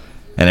Jaws,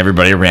 and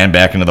everybody ran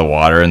back into the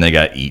water and they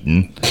got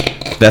eaten.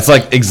 That's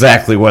like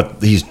exactly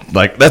what he's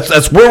like.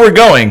 That's where we're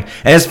going.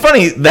 And it's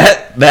funny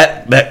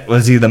that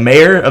was he the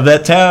mayor of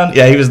that town?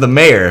 Yeah, he was the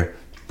mayor.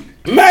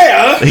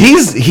 Mayor.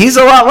 He's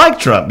a lot like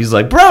Trump. He's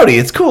like, Brody,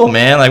 it's cool,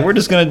 man. Like we're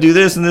just gonna do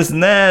this and this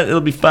and that. It'll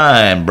be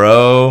fine,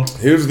 bro.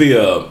 Here's the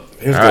all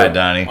right,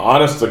 Donnie.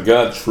 Honest to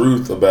God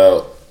truth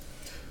about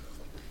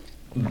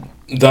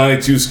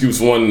Donnie 2 Scoops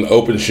 1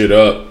 open shit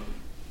up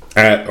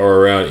at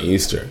or around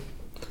Easter.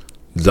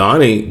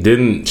 Donnie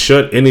didn't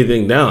shut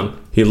anything down.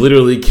 He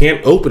literally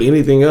can't open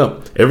anything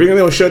up. Everything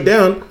that was shut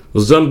down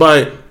was done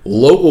by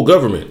local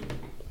government.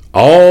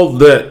 All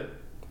that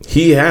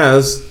he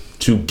has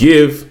to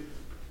give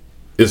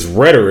is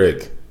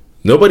rhetoric.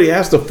 Nobody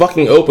has to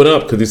fucking open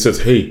up because he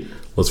says, hey,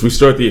 let's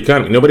restart the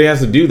economy. Nobody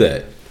has to do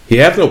that. He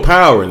has no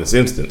power in this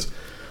instance.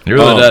 He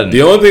really doesn't.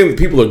 The only thing that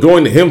people are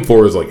going to him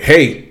for is like,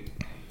 hey,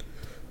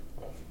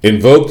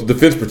 invoke the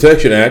Defense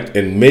Protection Act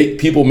and make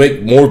people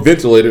make more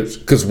ventilators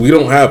because we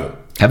don't have them.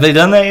 Have they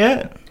done that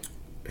yet?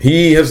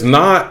 He has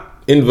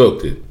not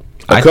invoked it.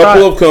 A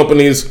couple of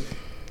companies.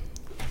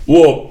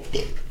 Well,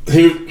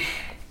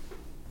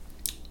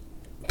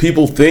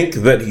 people think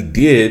that he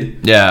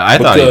did. Yeah, I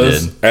thought he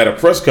did. At a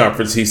press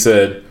conference, he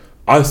said,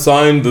 "I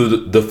signed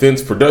the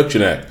Defense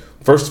Production Act."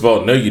 First of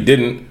all, no, you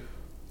didn't.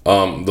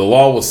 The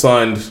law was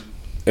signed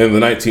in the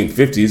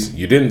 1950s.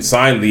 You didn't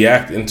sign the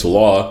act into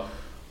law,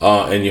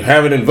 and you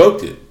haven't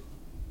invoked it.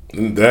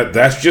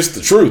 That's just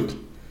the truth.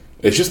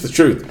 It's just the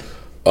truth.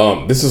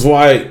 This is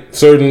why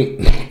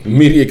certain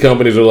media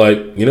companies are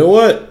like, you know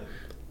what?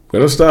 We're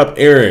going to stop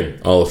airing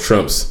all of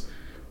Trump's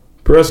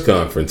press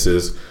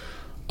conferences.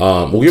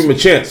 We'll give him a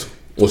chance.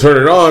 We'll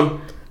turn it on.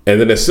 And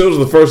then as soon as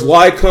the first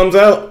lie comes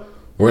out,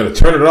 we're going to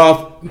turn it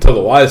off until the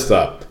lies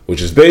stop.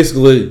 Which is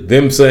basically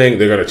them saying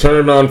they're going to turn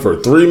it on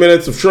for 3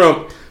 minutes of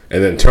Trump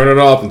and then turn it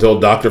off until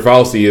Dr.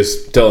 Fauci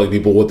is telling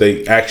people what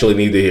they actually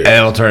need to hear. And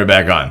it'll turn it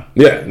back on.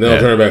 Yeah, and they'll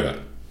turn it back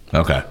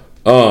on. Okay.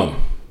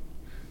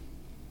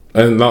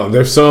 And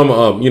there's some,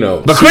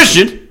 But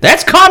Christian,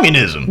 that's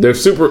communism.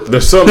 There's some super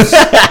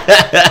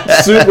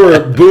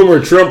boomer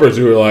Trumpers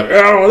who are like,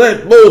 oh,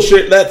 that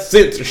bullshit, that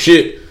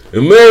censorship.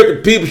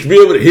 American people should be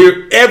able to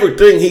hear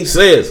everything he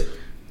says.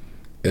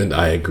 And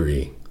I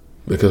agree.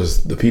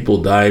 Because the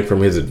people dying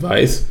from his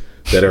advice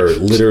that are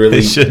literally...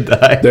 They should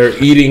die. They're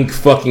eating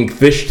fucking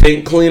fish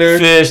tank cleaners.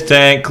 Fish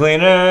tank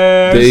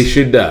cleaners. They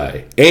should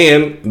die.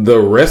 And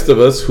the rest of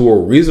us who are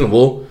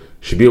reasonable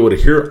should be able to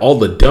hear all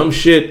the dumb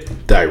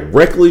shit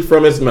directly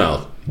from his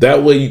mouth.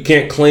 That way you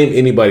can't claim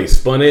anybody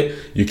spun it.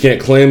 You can't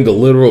claim the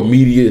liberal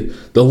media.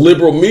 The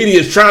liberal media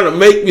is trying to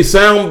make me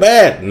sound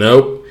bad.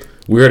 Nope.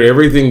 We heard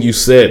everything you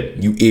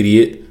said, you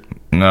idiot.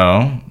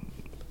 No.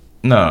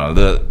 We all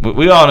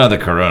know the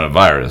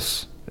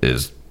coronavirus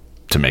is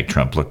to make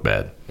Trump look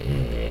bad.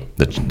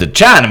 The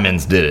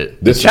Chinamans did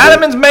it. The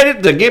Chinamans made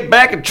it to get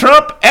back at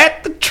Trump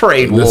at the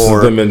trade war. This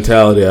is the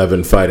mentality I've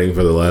been fighting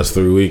for the last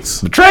 3 weeks.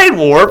 The trade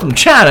war from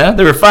China.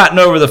 They were fighting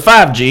over the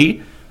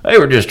 5G. They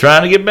were just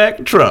trying to get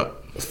back at Trump.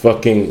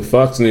 Fucking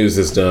Fox News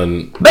has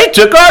done... They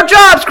took our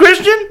jobs,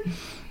 Christian.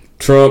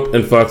 Trump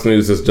and Fox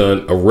News has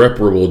done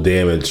irreparable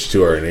damage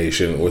to our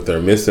nation with their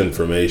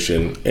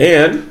misinformation.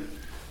 And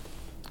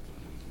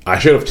I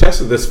should have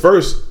tested this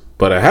first,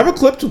 but I have a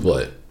clip to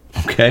play.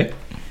 Okay.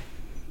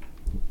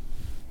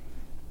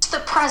 The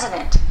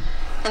president,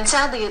 and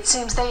sadly it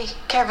seems they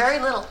care very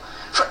little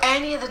for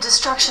any of the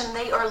destruction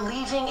they are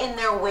leaving in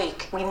their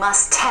wake. We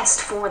must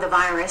test for the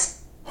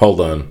virus.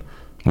 Hold on.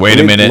 Wait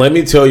a minute. Let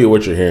me tell you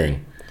what you're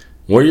hearing.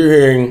 What you're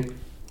hearing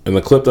in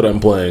the clip that I'm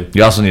playing.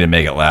 You also need to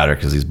make it louder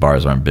because these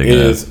bars aren't big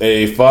enough. Is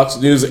a Fox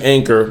News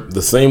anchor,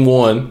 the same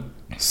one,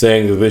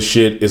 saying that this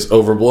shit is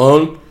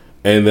overblown,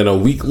 and then a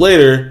week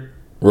later,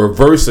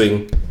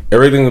 reversing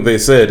everything that they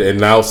said and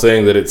now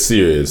saying that it's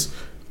serious.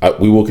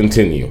 We will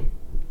continue.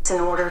 In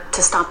order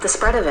to stop the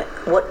spread of it,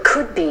 what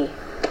could be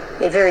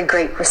a very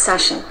great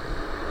recession.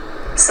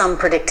 Some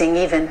predicting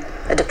even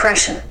a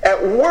depression.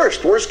 At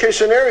worst case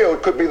scenario,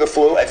 it could be the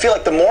flu. I feel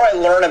like the more I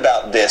learn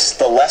about this,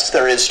 the less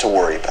there is to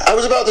worry about. I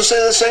was about to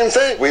say the same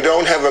thing. We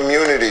don't have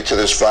immunity to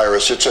this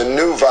virus. It's a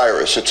new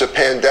virus. It's a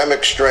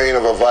pandemic strain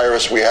of a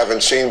virus we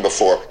haven't seen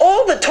before.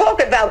 All the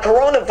talk about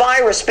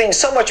coronavirus being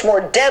so much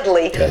more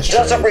deadly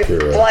doesn't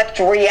reflect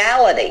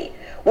reality.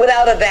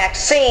 Without a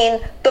vaccine,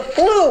 the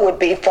flu would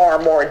be far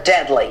more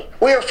deadly.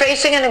 We are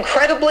facing an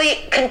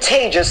incredibly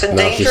contagious and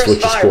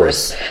dangerous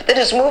virus that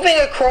is moving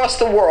across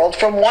the world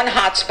from one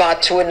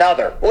hotspot to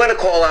another. We're going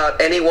to call out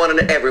anyone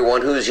and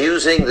everyone who's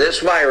using this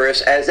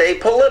virus as a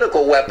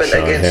political weapon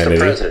against the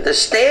president. The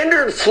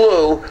standard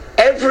flu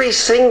every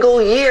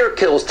single year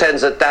kills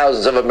tens of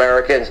thousands of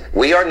Americans.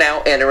 We are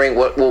now entering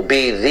what will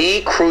be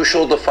the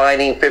crucial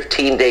defining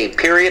 15-day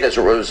period as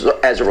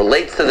it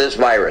relates to this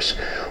virus.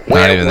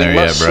 Not even there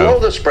yet, bro. Slow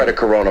the spread of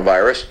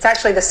coronavirus. It's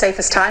actually the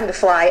safest time to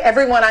fly.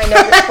 Everyone I know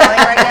that's flying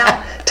right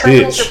now,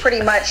 terminals are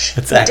pretty much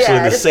dead.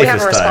 We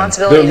have a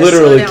responsibility They're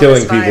literally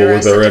killing people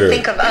with their rhetoric.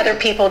 Think of other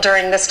people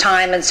during this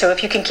time, and so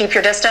if you can keep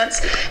your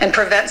distance and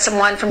prevent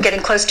someone from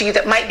getting close to you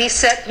that might be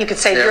sick, you can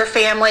save your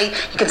family,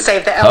 you can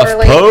save the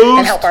elderly,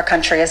 and help our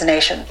country as a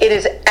nation. It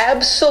is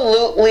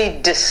absolutely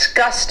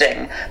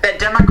disgusting that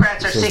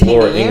Democrats are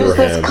seeking to use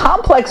this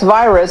complex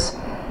virus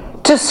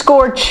to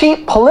score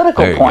cheap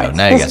political points.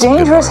 This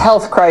dangerous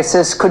health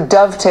crisis could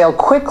dovetail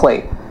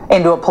quickly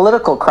into a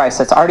political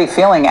crisis, already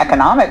feeling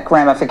economic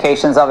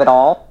ramifications of it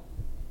all.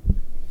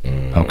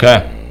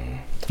 Okay.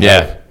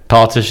 Yeah.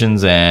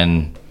 Politicians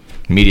and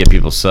media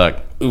people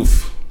suck.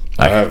 Oof.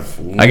 I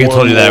can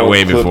told you that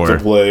way before. To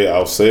play.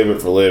 I'll save it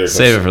for later.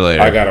 Save it for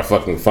later. I gotta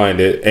fucking find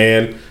it.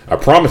 And I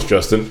promised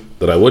Justin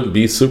that I wouldn't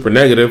be super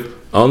negative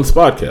on this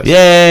podcast.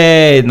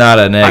 Yay! Not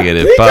a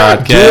negative podcast.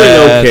 I'm doing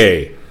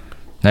okay.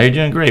 Now you're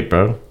doing great,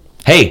 bro.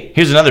 Hey,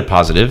 here's another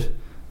positive.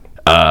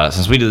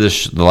 Since we did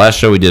this, the last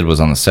show we did was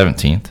on the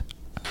 17th.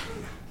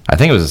 I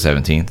think it was the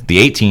 17th. The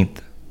 18th.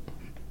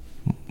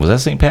 Was that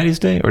St. Patty's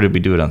Day? Or did we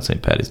do it on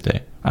St. Patty's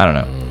Day? I don't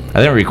know. I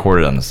think we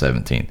recorded on the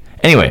 17th.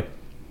 Anyway.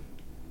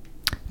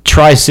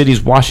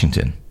 Tri-Cities,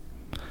 Washington.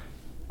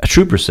 A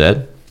trooper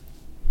said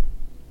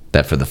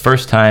that for the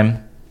first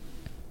time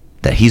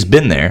that he's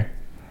been there,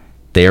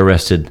 they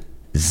arrested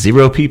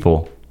 0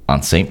 people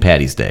on St.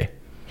 Patty's Day.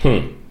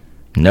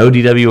 No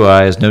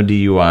DWIs, no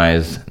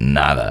DUIs,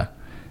 nada.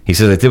 He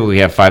says they typically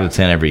have 5 to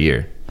 10 every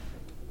year.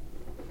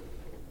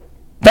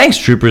 Thanks,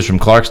 troopers from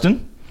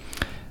Clarkston.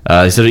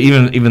 He said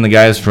even the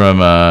guys from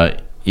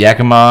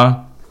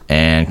Yakima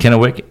and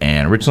Kennewick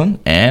and Richland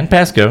and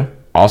Pasco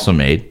also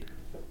made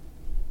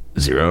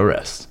 0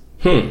 arrests.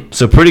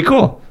 So pretty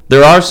cool.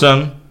 There are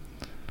some.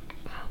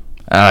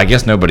 I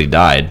guess nobody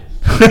died.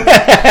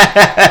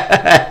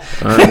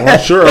 I'm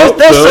sure.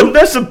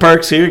 There's some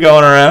perks here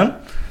going around.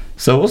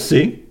 So we'll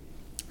see.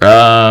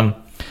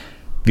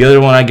 The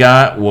other one I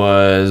got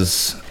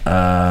was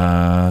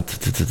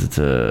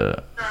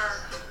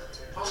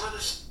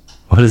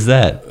what is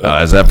that?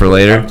 Is that for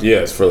later?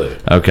 Yes, for later.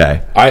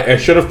 Okay. I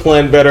should have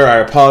planned better. I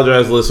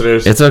apologize,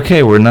 listeners. It's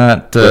okay. We're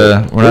not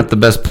the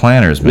best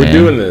planners, man. We're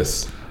doing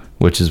this,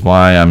 which is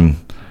why I'm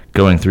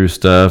going through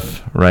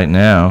stuff right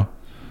now.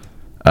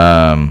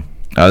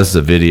 This is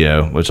a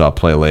video which I'll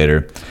play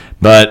later,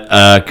 but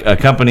a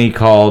company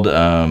called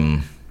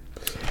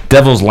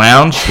Devil's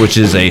Lounge, which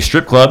is a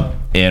strip club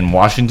in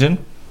Washington,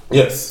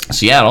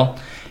 Seattle,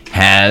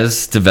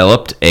 has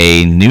developed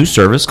a new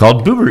service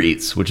called Boober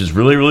Eats, which is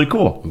really, really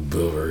cool.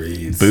 Boober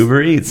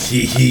Eats.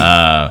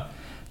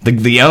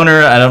 The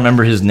owner, I don't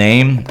remember his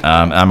name.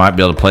 I might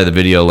be able to play the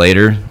video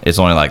later. It's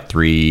only like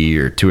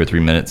 2 or 3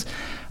 minutes.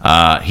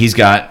 He's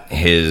got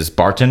his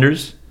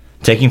bartenders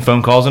taking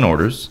phone calls and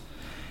orders.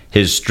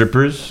 His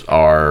strippers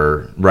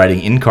are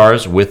riding in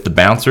cars with the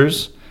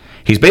bouncers.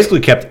 He's basically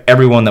kept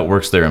everyone that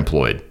works there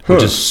employed,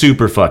 which is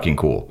super fucking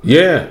cool.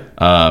 Yeah.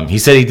 He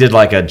said he did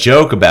like a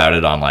joke about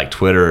it on like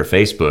Twitter or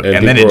Facebook,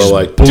 and then it just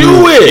like, blew,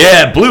 do it!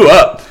 Yeah, it blew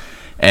up.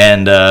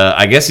 And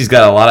I guess he's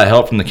got a lot of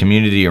help from the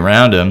community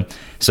around him.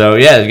 So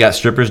yeah, he's got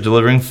strippers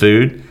delivering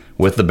food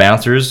with the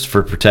bouncers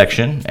for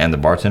protection, and the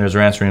bartenders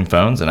are answering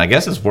phones. And I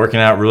guess it's working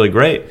out really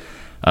great.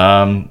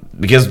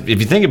 Because if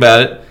you think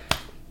about it,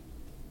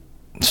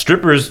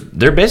 strippers,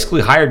 they're basically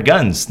hired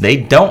guns. They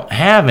don't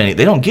have any.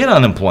 They don't get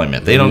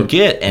unemployment. They don't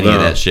get any of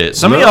that shit.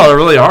 Some of y'all are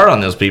really hard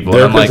on those people.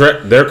 They're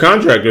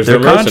contractors. They're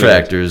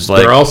contractors.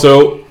 Like, they're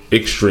also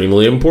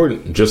extremely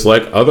important, just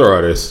like other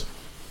artists.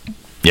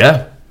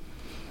 Yeah.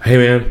 Hey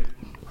man,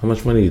 how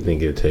much money do you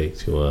think it'd take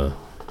to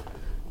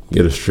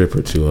Get a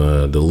stripper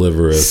to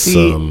deliver us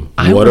some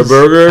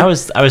Whataburger.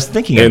 I was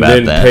thinking about that.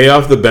 And then pay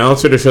off the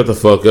bouncer to shut the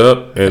fuck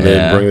up, and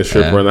then bring the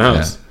stripper in the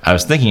house. Yeah. I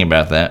was thinking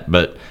about that,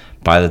 but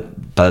by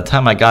the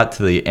time I got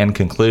to the end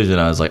conclusion,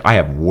 I was like, I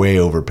have way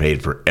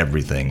overpaid for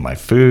everything. My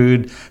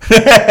food,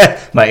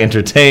 my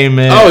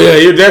entertainment. Oh, yeah,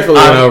 you're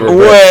definitely overpaid.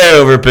 Way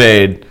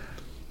overpaid.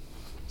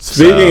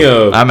 Speaking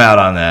of... I'm out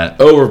on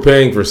that.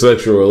 Overpaying for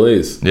sexual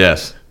release.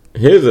 Yes.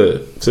 Here's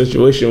a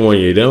situation where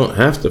you don't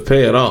have to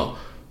pay at all.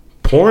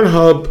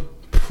 Pornhub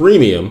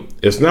Premium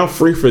is now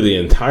free for the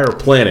entire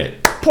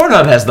planet.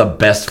 Pornhub has the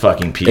best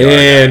fucking PR.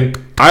 And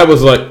I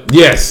was like,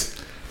 yes,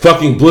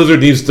 fucking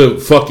Blizzard needs to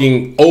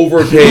fucking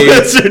overpay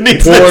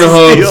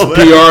Pornhub's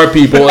PR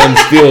people and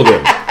steal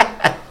them.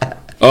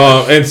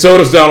 And so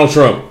does Donald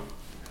Trump.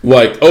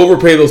 Like,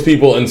 overpay those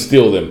people and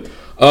steal them.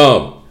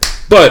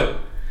 But,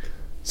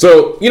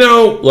 so,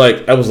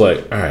 I was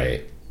like, all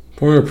right,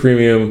 Pornhub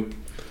Premium.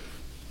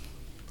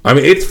 I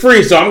mean, it's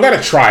free, so I'm going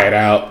to try it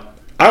out.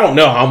 I don't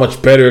know how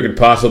much better it could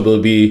possibly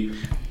be.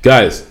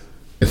 Guys,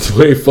 it's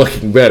way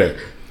fucking better.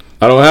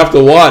 I don't have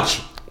to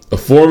watch a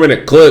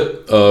 4-minute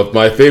clip of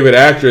my favorite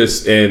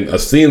actress in a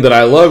scene that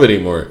I love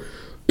anymore.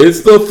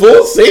 It's the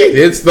full scene.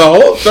 It's the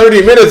whole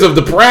 30 minutes of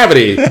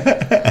depravity.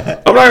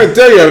 I'm not going to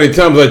tell you how many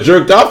times I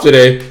jerked off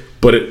today,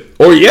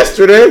 or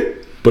yesterday,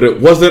 but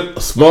it wasn't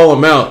a small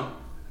amount.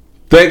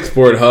 Thanks,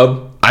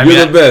 Pornhub.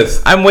 You're the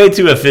best. I'm way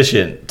too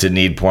efficient to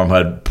need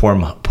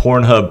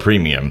Pornhub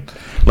Premium.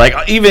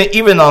 Like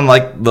even on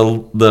like the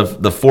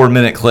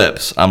 4-minute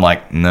clips, I'm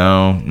like,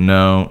 no,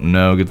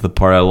 get to the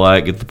part I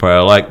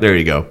like. There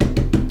you go.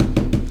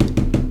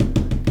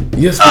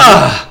 Yes.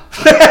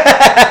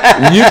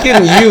 You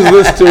can use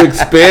this to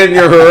expand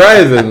your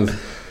horizons.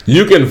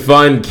 You can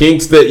find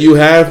kinks that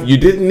you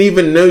didn't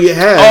even know you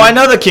had. Oh, I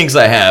know the kinks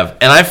I have.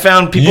 And I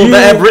found people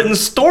that have written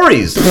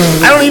stories.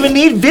 I don't even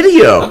need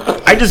video.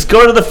 I just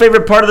go to the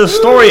favorite part of the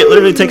story. It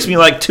literally takes me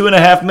like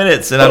 2.5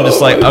 minutes. And I'm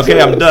just like,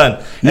 okay, I'm done.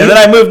 And then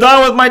I moved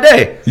on with my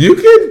day. You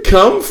can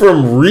come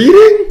from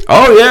reading?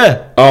 Oh,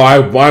 yeah. Oh,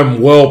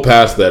 I'm well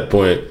past that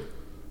point.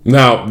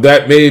 Now,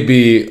 that may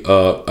be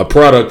a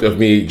product of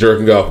me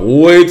jerking off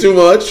way too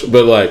much.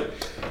 But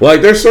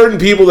like there's certain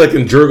people that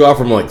can jerk off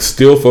from like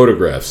still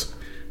photographs.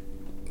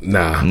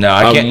 Nah. No,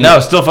 I can't. No,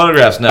 still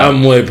photographs. No,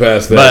 I'm way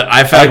past that. But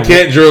I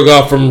can't jerk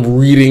off from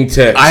reading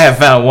text. I have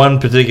found one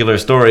particular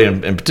story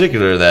in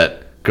particular that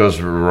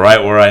goes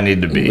right where I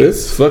need to be.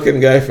 This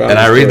fucking guy found. And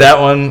I read that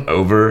one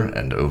over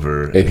and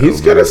over. And he's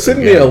gonna send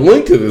me a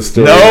link to this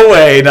story. No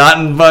way, not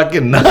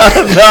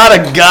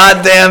a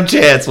goddamn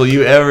chance will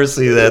you ever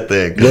see that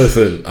thing.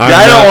 Listen,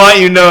 I don't want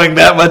you knowing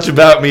that much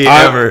about me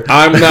ever.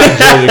 I'm not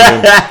judging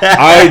him.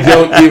 I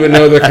don't even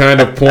know the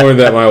kind of porn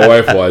that my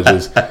wife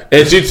watches.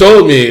 And she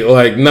told me,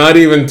 like, not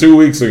even 2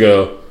 weeks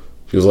ago,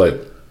 she was like,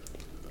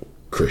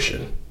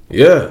 Christian,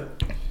 yeah,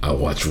 I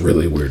watch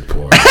really weird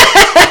porn.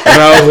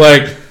 And I was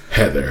like,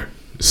 Heather,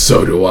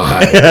 so do I.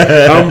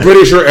 I'm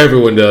pretty sure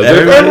everyone does.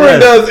 If everyone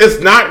does, it's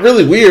not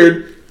really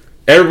weird.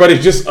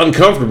 Everybody's just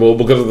uncomfortable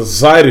because of the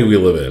society we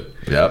live in.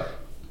 Yep.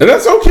 And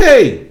that's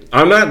okay.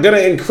 I'm not going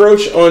to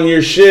encroach on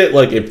your shit.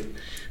 Like, if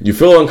you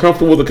feel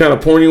uncomfortable with the kind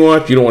of porn you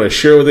watch, you don't want to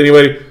share with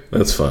anybody,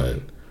 that's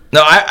fine.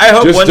 No, I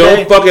hope just one day...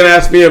 Just don't fucking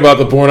ask me about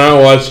the porn I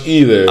watch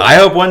either. I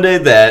hope one day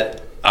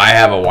that I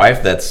have a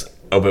wife that's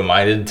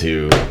open-minded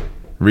to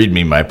read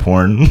me my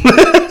porn.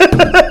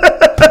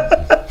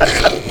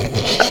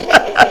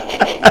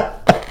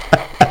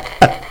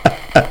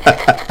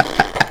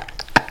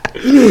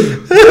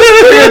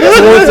 He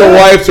just wants a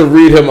wife to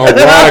read him erotic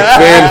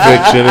fan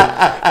fiction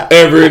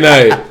every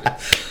night.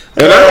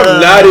 And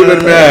I'm not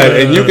even mad.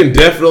 And you can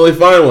definitely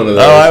find one of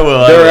those. Oh, I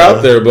will. They're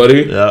out there,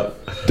 buddy.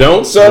 Yep.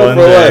 Don't settle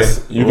for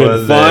less. You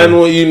can find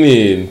what you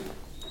need.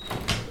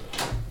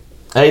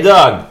 Hey,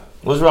 dog.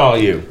 What's wrong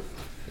with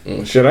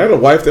you? Shit, I had a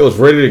wife that was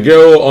ready to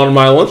go on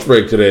my lunch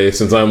break today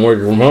since I'm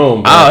working from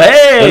home. Oh,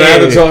 hey! And I had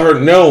to tell her,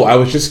 no, I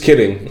was just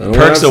kidding.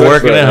 Perks of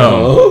working at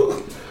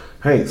home.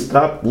 Hey,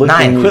 stop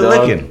licking. Quit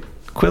licking.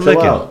 Quit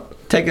licking. Out.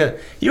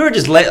 You were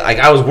just like,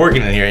 I was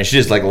working in here and she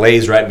just like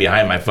lays right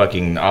behind my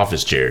fucking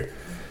office chair.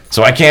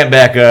 So I can't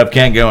back up,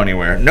 can't go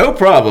anywhere. No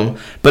problem.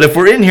 But if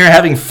we're in here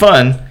having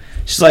fun,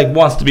 she's like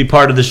wants to be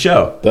part of the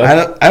show.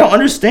 I don't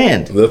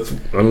understand.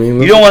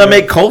 You don't want to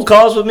make cold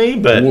calls with me,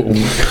 but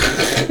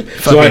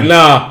so like,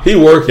 nah, he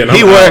working.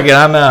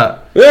 I'm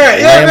out.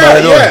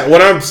 Yeah.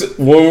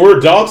 When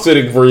we're dog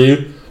sitting for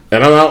you,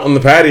 and I'm out on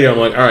the patio, I'm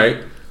like, all right,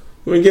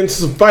 let me get into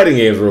some fighting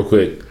games real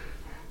quick.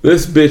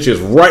 This bitch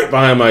is right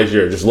behind my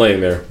chair, just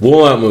laying there,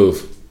 will not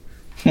move.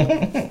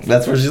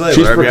 That's where she's laying.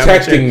 She's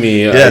protecting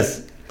me.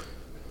 Yes.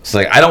 It's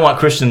like I don't want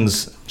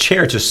Christian's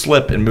chair to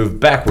slip and move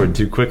backward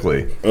too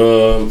quickly.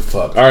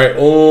 Fuck. All right.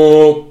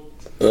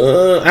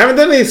 I haven't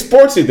done any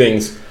sportsy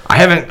things. I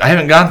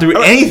haven't gone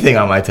through anything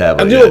on my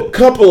tablet. I do a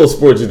couple of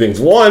sportsy things.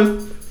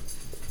 One,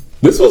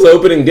 this was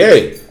opening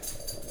day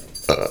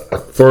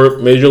for for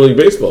Major League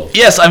Baseball.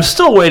 Yes, I'm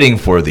still waiting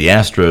for the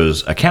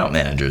Astros account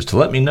managers to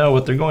let me know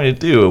what they're going to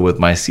do with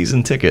my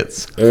season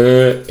tickets.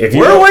 We're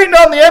waiting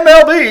on the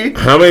MLB.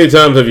 How many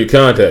times have you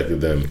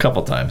contacted them? A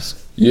couple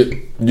times.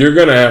 You're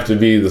going to have to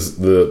be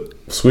the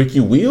squeaky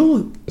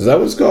wheel? Is that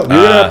what it's called?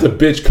 You're going to have to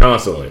bitch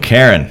constantly.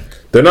 Karen.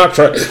 They're not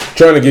trying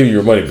to give you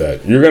your money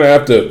back. You're going to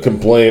have to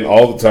complain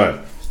all the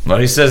time. Well,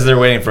 he says they're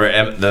waiting for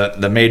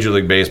the Major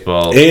League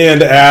Baseball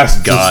and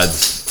ask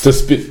gods to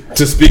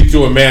speak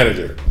to a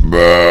manager,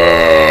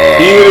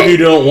 even if you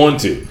don't want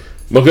to,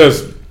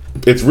 because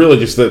it's really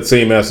just that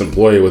same ass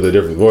employee with a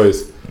different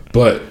voice.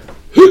 But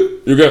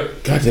you're gonna,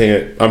 god dang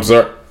it, I'm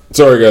sorry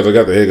guys, I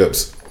got the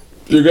hiccups.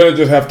 You're gonna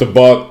just have to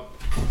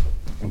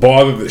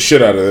bother the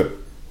shit out of it.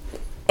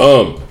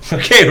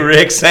 Okay,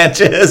 Rick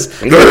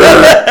Sanchez.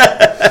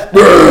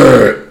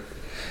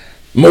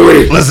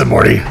 Morty, listen,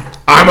 Morty.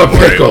 I'm a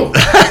pickle.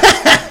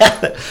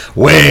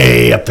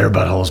 Way up there,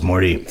 buttholes,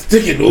 Morty.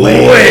 Stick it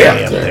way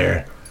up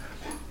there.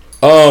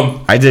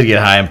 I did get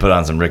high and put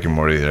on some Rick and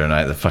Morty the other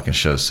night. The fucking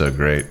show's so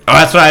great. Oh,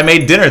 that's why I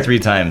made dinner 3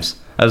 times.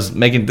 I was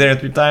making dinner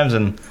 3 times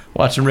and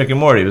watching Rick and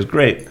Morty. It was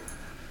great.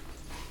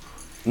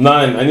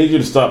 9, I need you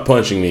to stop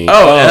punching me.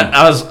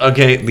 I was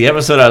okay. The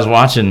episode I was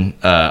watching,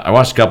 I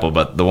watched a couple,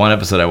 but the one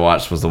episode I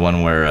watched was the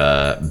one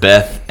where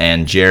Beth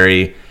and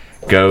Jerry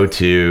go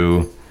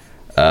to.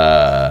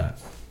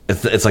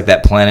 It's like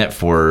that planet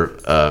for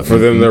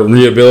them to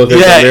rehabilitate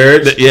their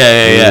marriage.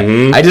 Yeah.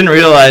 Mm-hmm. I didn't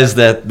realize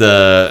that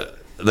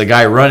the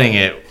guy running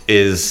it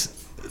is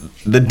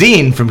the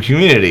dean from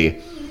Community.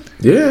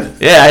 Yeah.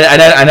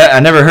 I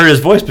never heard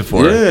his voice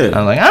before. Yeah.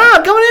 I'm like,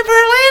 coming in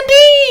for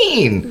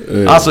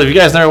Landine. Yeah. Also, if you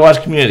guys never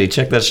watched Community,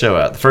 check that show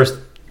out. The first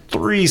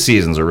 3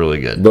 seasons are really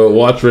good. But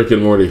watch Rick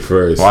and Morty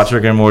first. Watch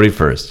Rick and Morty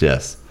first.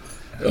 Yes.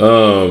 What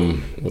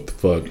the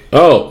fuck?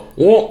 Oh,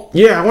 well,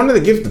 yeah, I wanted to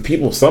give the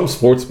people some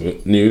sports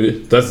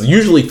news. That's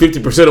usually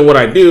 50% of what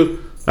I do.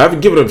 I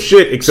haven't given them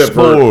shit except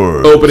for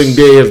opening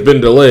day has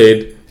been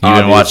delayed. You've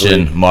been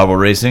watching Marble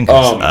Racing?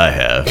 I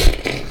have.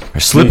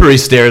 Slippery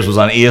Stairs was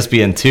on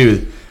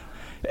ESPN2.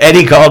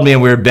 Eddie called me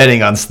and we were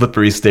betting on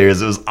Slippery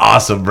Stairs. It was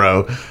awesome,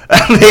 bro.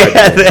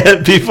 they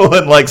had people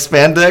in like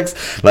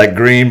spandex, like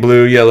green,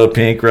 blue, yellow,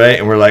 pink, right?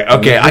 And we're like,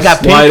 okay, I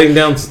got pink,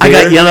 downstairs. I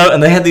got yellow,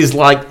 and they had these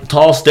like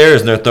tall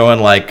stairs, and they're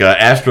throwing like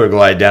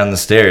Astroglide down the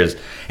stairs,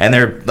 and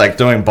they're like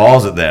throwing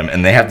balls at them,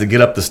 and they have to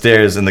get up the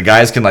stairs, and the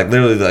guys can like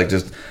literally like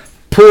just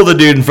pull the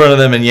dude in front of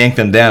them and yank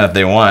them down if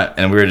they want,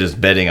 and we were just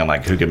betting on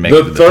like who could make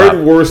it to the top. The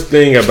third worst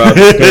thing about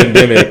this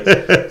pandemic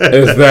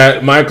is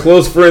that my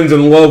close friends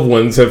and loved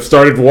ones have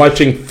started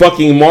watching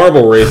fucking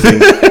Marble Racing,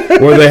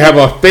 where they have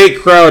a fake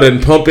crowd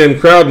and pump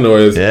in crowd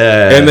noise,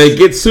 and they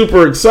get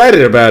super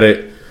excited about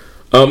it.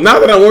 Now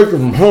that I'm working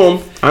from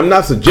home, I'm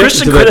not suggesting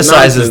Christian to that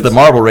criticizes nonsense. the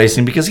Marble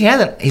Racing because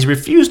he's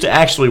refused to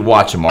actually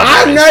watch a Marble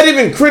Racing. I'm not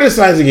even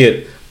criticizing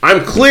it.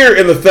 I'm clear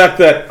in the fact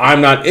that I'm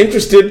not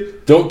interested.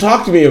 Don't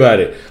talk to me about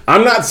it.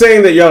 I'm not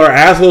saying that y'all are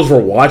assholes for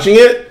watching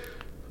it.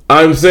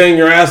 I'm saying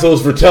you're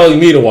assholes for telling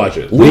me to watch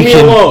it. Leave me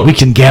alone. We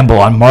can gamble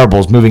on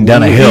marbles moving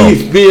down a hill.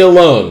 Leave me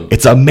alone.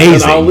 It's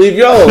amazing. And I'll leave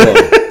y'all alone.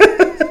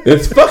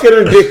 It's fucking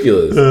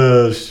ridiculous.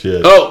 Oh,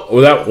 shit.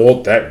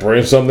 That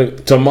brings something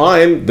to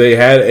mind. They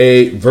had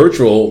a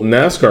virtual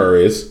NASCAR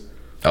race.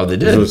 Oh, they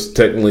did? It was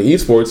technically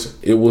esports.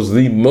 It was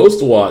the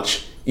most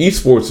watched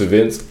esports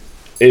event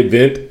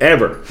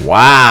ever.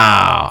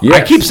 Wow.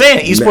 Yes. I keep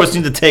saying esports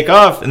need to take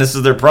off, and this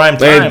is their prime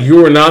time. And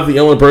you are not the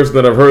only person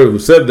that I've heard who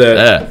said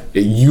that.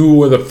 Yeah. You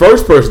were the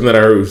first person that I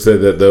heard who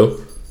said that, though.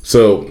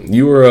 So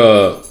you're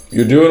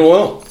doing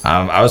well.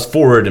 I was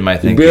forward in my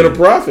thinking. You're being a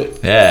prophet.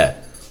 Yeah.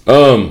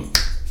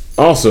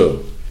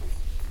 Also,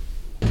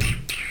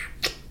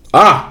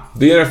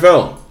 the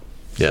NFL.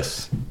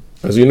 Yes.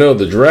 As you know,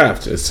 the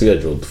draft is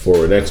scheduled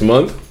for next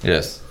month.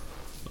 Yes.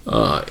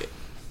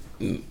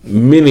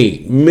 Many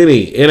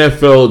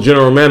NFL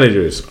general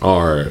managers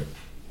are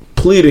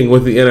pleading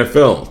with the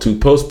NFL to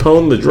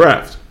postpone the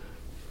draft.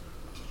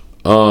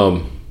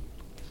 The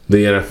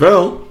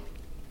NFL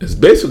is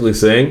basically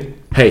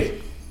saying, hey,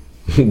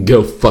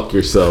 go fuck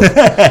yourself.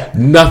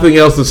 Nothing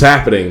else is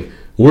happening.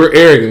 We're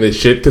airing this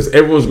shit because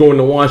everyone's going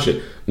to watch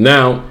it.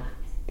 Now,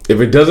 if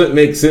it doesn't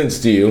make sense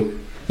to you,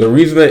 the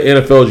reason that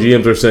NFL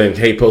GMs are saying,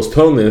 hey,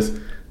 postpone this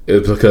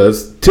is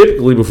because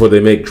typically before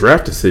they make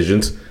draft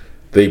decisions,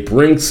 they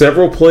bring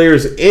several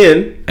players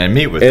in and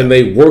meet with them. And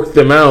they work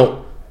them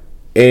out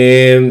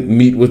and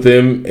meet with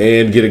them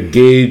and get a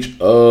gauge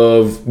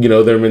of,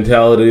 their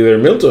mentality, their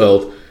mental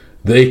health.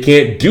 They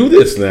can't do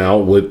this now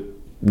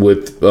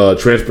with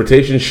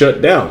transportation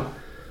shut down.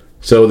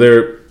 So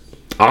they're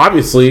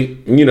obviously,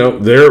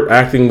 they're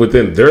acting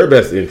within their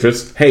best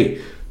interests.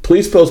 Hey,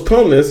 please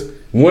postpone this.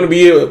 We want to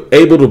be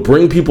able to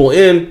bring people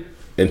in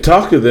and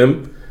talk to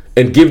them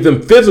and give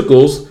them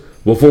physicals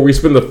before we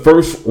spend the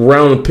first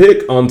round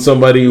pick on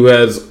somebody who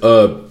has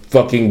a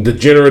fucking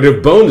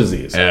degenerative bone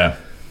disease. Yeah.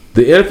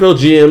 The NFL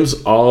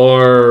GMs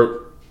are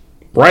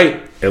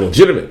right and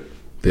legitimate.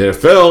 The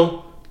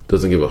NFL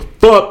doesn't give a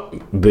fuck.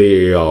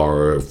 They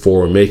are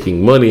for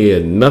making money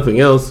and nothing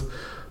else.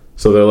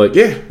 So they're like,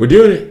 yeah, we're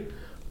doing it.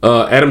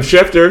 Adam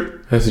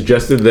Schefter has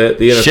suggested that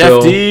the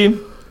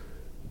NFL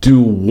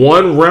do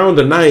one round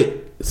a night,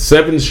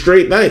 7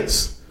 straight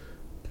nights.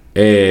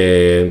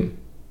 And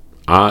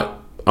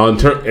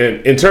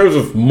in terms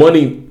of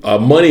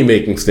money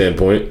making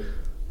standpoint,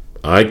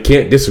 I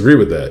can't disagree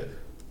with that.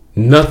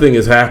 Nothing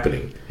is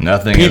happening.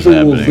 People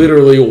will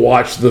literally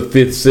watch the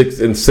 5th,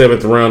 6th, and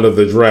 7th round of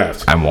the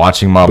draft. I'm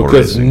watching marble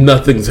because racing.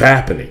 Nothing's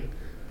happening.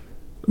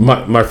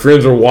 My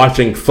friends are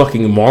watching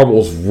fucking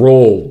marbles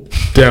roll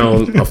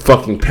down a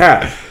fucking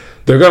path.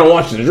 They're gonna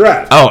watch the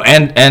draft. Oh,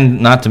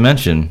 and not to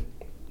mention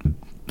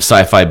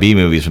sci-fi B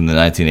movies from the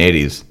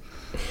 1980s.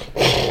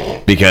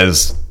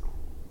 Because,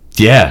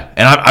 and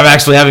I'm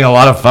actually having a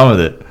lot of fun with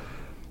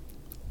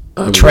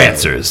it.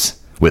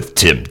 Trancers with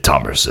Tim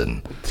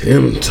Thomerson.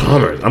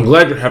 I'm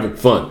glad you're having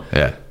fun.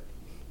 Yeah.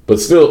 But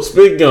still,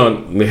 speaking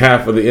on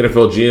behalf of the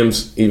NFL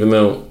GMs, even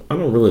though I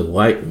don't really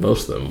like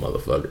most of them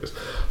motherfuckers,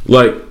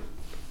 like,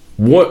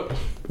 what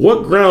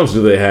grounds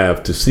do they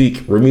have to seek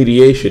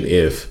remediation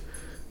if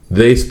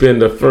they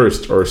spend a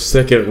 1st or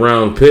 2nd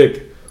round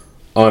pick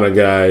on a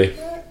guy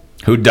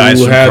who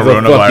dies from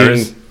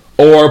coronavirus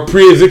or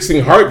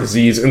pre-existing heart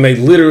disease, and they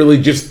literally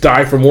just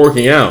die from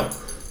working out?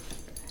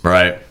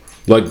 Right.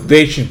 Like,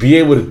 they should be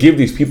able to give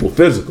these people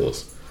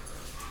physicals.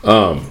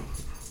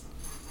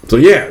 So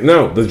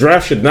the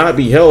draft should not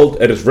be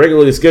held at its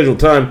regularly scheduled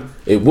time.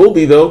 It will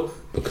be, though,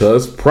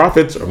 because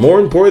profits are more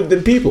important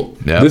than people.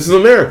 Yep. This is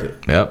America.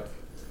 Yep.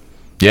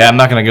 Yeah, I'm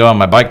not going to go on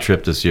my bike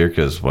trip this year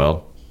because,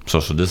 well,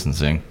 social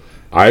distancing.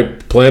 I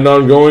planned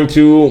on going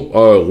to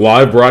a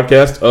live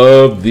broadcast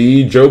of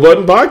the Joe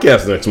Budden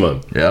podcast next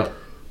month. Yep.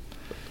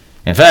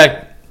 In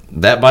fact,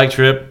 that bike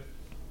trip,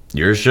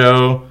 your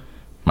show,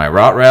 my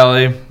route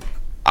rally,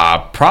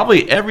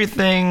 probably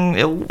everything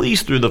at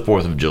least through the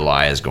 4th of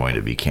July is going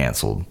to be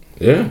canceled.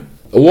 Yeah.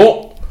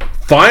 Well,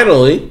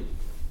 finally,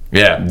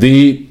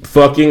 the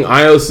fucking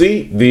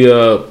IOC,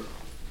 the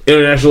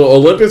International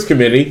Olympics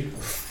Committee,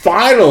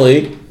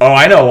 finally,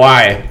 I know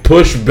why,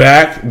 pushed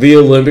back the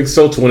Olympics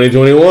till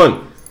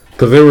 2021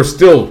 because they were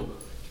still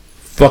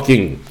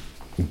fucking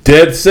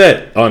dead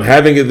set on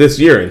having it this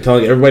year and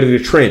telling everybody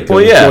to train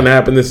because it's going to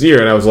happen this year.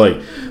 And I was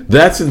like,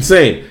 that's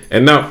insane.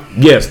 And now,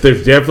 yes, there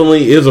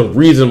definitely is a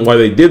reason why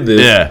they did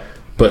this. Yeah.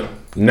 But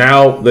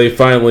now they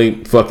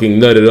finally fucking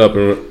nutted up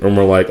and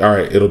we're like, all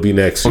right, it'll be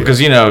next year.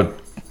 Because,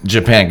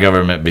 Japan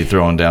government be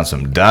throwing down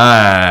some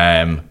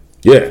dime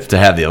to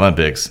have the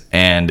Olympics.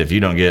 And if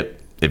you build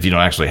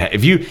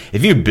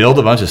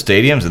a bunch of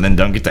stadiums and then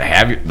don't get to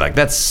have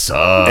that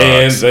sucks.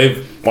 And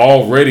they've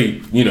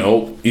already,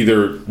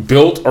 either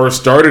built or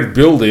started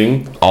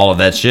building all of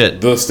that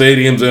shit, the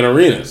stadiums and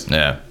arenas.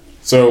 Yeah.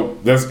 So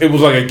it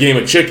was like a game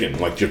of chicken.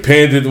 Like,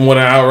 Japan didn't want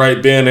to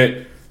outright ban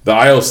it. The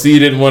IOC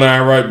didn't want to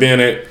outright ban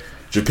it.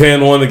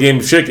 Japan won the game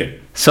of chicken.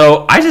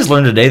 So I just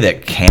learned today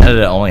that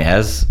Canada only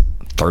has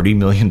 30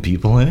 million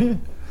people in it.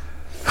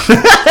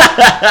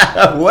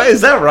 What,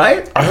 is that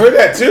right? I heard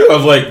that too. I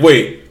was like,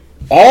 wait.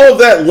 All of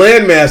that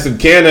landmass in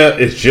Canada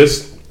is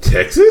just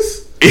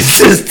Texas? It's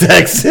just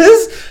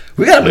Texas?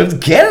 We gotta move to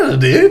Canada,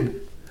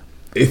 dude.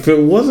 If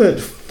it wasn't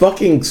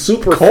fucking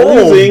super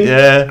cold,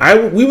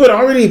 freezing, we would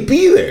already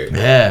be there.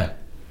 Yeah.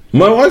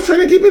 My wife's trying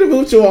to get me to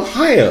move to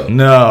Ohio.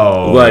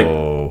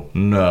 No.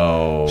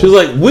 She's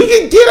like,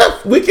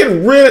 we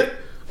can rent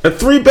a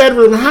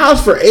 3-bedroom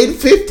house for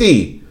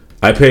 $850.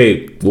 I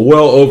paid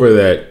well over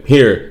that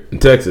here in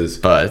Texas.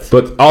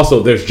 But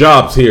also there's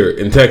jobs here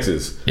in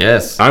Texas.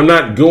 Yes. I'm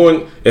not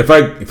going if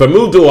I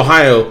move to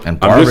Ohio, I'm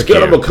just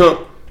gonna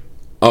become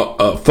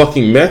a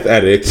fucking meth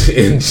addict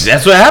and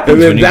that's what happens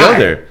when you go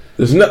there.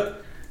 There's no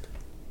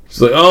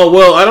It's like, oh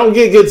well, I don't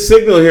get good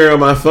signal here on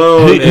my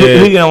phone. Who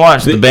you gonna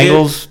watch? The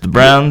Bengals, the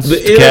Browns, the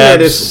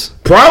internet Cavs? Is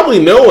probably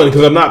no one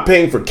because I'm not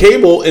paying for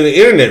cable and the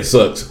internet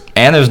sucks.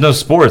 And there's no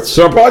sports.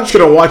 So I'm probably just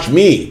going to watch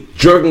me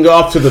jerking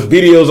off to the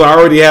videos I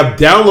already have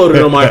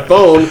downloaded on my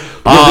phone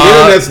because the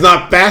internet's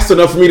not fast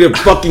enough for me to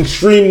fucking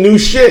stream new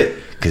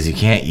shit. Because you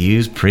can't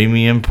use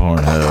Premium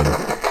Pornhub.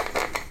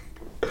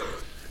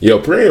 Yo,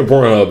 Premium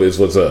Pornhub is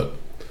what's up.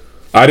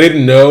 I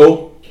didn't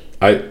know.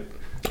 I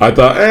thought,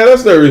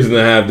 that's no reason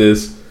to have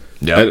this.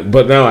 Yeah.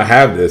 But now I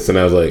have this, and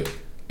I was like,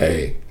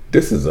 hey,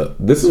 this is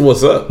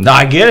what's up. No,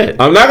 I get it.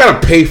 I'm not going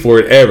to pay for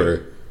it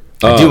ever.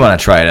 I do want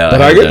to try it out.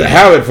 But I get to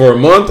have it for a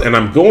month, and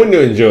I'm going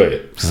to enjoy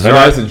it. And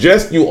I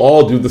suggest you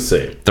all do the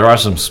same. There are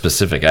some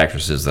specific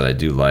actresses that I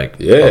do like.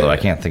 Yeah. Although I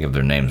can't think of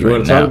their names right now. You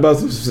want to talk about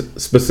some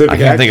specific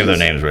actresses? I can't think of their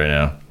names right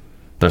now.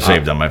 They're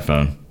saved on my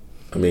phone.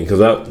 I mean, because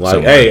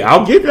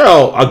I'll give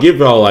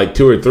y'all like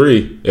 2 or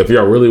 3 if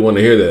y'all really want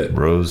to hear that.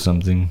 Rose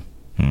something.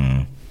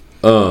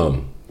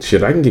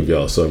 Shit, I can give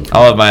y'all some.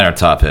 All of mine are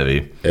top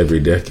heavy. Every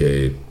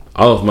decade.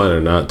 All of mine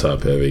are not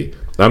top heavy.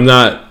 I'm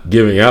not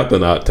giving out the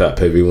not top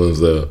heavy ones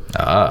though.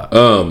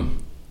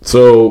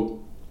 So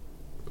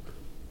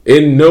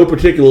in no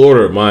particular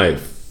order, my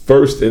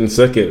first and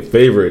second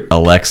favorite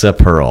Alexa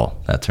Pearl.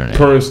 That's her name.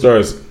 Porn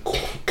stars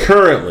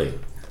currently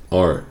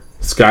are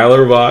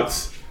Skylar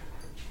Vox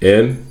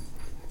and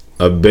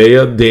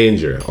Abella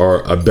Danger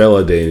or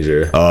Abella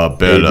Danger.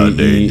 Abella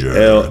Danger.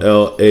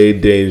 Abella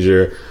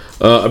Danger.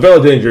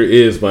 Abella Danger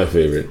is my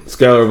favorite.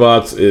 Skylar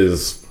Vox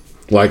is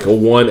like a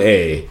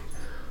 1A.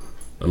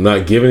 I'm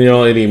not giving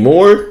y'all any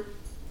more,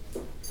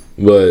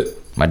 but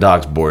my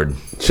dog's bored.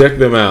 Check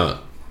them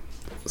out.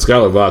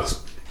 Skylar Vox.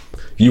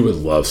 You would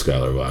love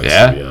Skylar Vox.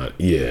 Yeah? To be honest.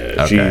 Yeah.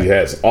 Okay. She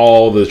has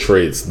all the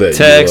traits that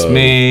Text you love.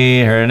 me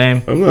her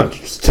name. I'm not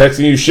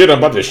texting you shit. I'm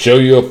about to show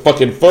you a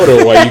fucking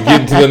photo while you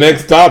get into the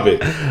next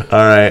topic. All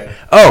right.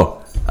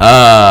 Oh,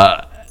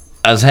 I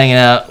was hanging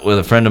out with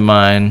a friend of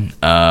mine.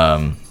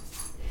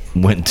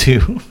 Went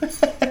to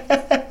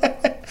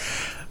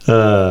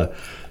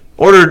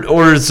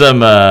ordered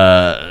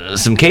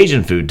some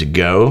Cajun food to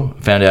go.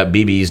 Found out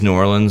BB's New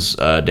Orleans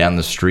down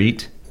the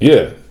street.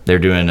 Yeah. They're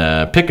doing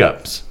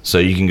pickups, so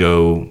you can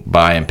go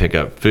buy and pick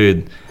up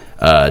food.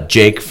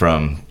 Jake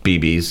from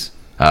BB's,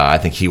 I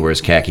think he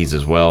wears khakis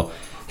as well,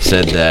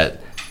 said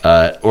that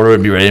order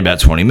would be ready in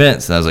about 20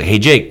 minutes. And I was like, hey,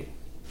 Jake,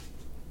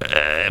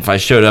 if I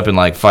showed up in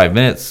like 5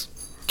 minutes,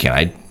 do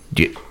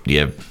you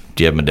have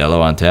Modelo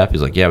on tap?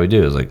 He's like, yeah, we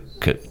do. I was like,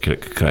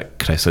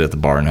 could I sit at the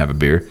bar and have a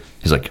beer?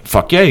 He's like,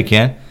 fuck yeah, you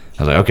can.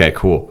 I was like, okay,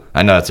 cool.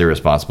 I know that's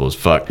irresponsible as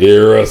fuck.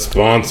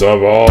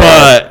 Irresponsible.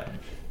 But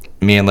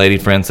me and lady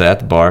friend sat at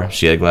the bar.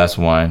 She had a glass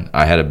of wine.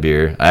 I had a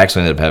beer. I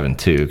actually ended up having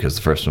two because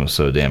the first one was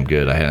so damn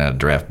good. I hadn't had a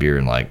draft beer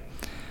in like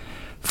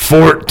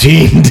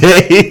 14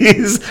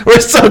 days. We're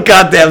so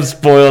goddamn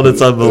spoiled.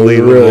 It's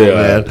unbelievable, really,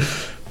 man.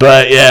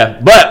 But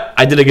yeah, but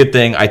I did a good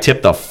thing. I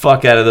tipped the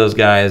fuck out of those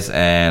guys,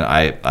 and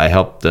I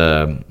helped.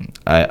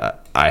 I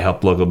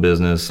helped local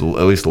business at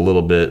least a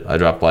little bit. I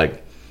dropped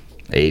like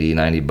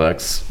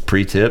 $80-$90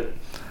 pre-tip.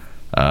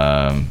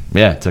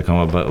 Yeah, took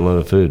home a load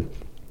of food.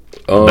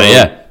 But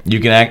yeah. You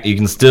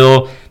can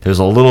still, there's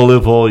a little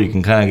loophole. You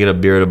can kind of get a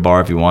beer at a bar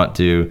if you want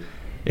to.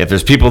 If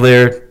there's people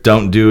there,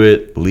 don't do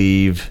it.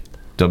 Leave.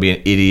 Don't be an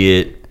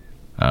idiot.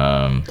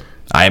 I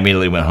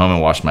immediately went home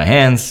and washed my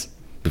hands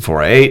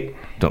before I ate.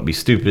 Don't be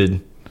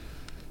stupid.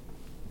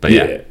 But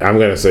yeah. I'm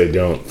going to say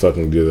don't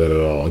fucking do that at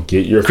all.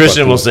 Get your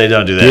Christian will say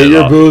don't do that get at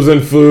your all. Booze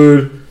and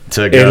food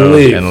to go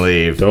and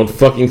leave. Don't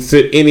fucking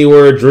sit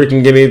anywhere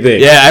drinking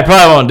anything. Yeah, I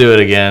probably won't do it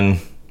again.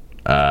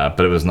 But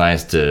it was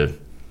nice to...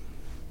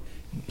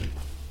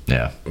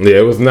 Yeah,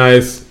 it was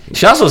nice.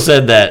 She also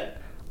said that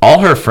all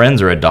her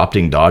friends are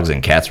adopting dogs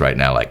and cats right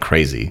now like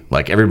crazy.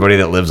 Like everybody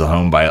that lives at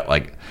home by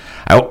like,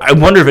 I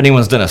wonder if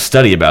anyone's done a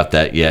study about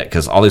that yet,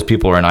 because all these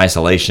people are in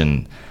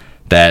isolation,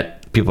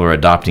 that people are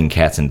adopting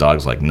cats and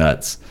dogs like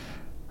nuts.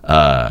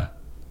 I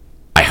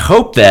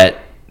hope that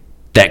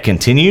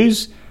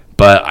continues,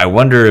 but I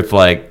wonder if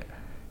like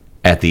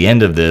at the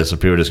end of this,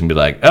 if people are just gonna be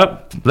like, "Oh,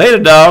 later,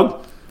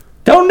 dog.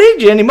 Don't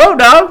need you anymore,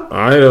 dog.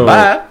 I don't.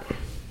 Bye."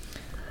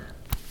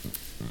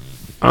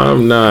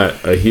 I'm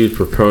not a huge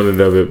proponent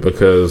of it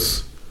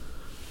because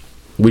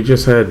we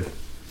just had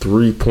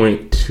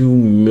 3.2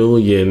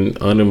 million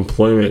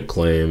unemployment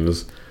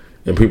claims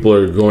and people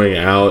are going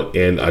out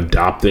and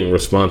adopting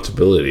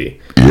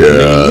responsibility. Yes.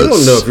 You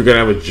don't know if you're going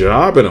to have a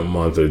job in a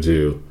month or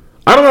two.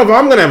 I don't know if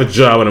I'm going to have a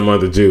job in a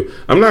month or two.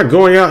 I'm not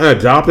going out and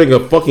adopting a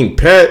fucking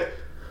pet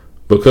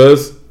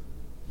because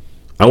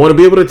I want to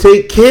be able to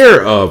take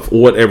care of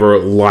whatever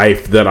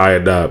life that I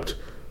adopt.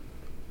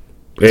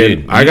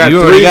 Dude, you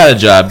already got a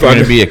job. You're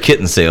going to be a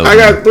kitten salesman. I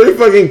got 3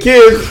 fucking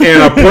kids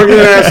and a pregnant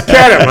ass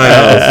cat at my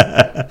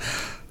house.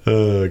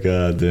 Oh,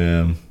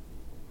 goddamn.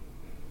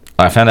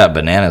 I found out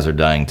bananas are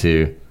dying,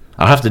 too.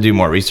 I'll have to do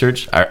more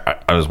research.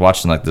 I was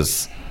watching, like,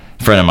 this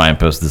friend of mine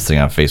posted this thing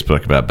on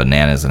Facebook about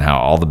bananas and how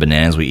all the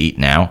bananas we eat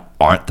now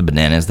aren't the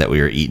bananas that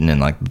we were eating in,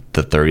 like,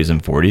 the 30s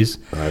and 40s.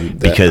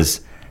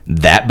 Because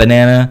that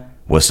banana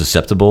was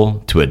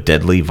susceptible to a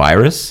deadly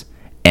virus,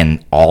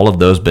 and all of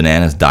those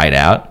bananas died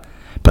out.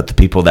 But the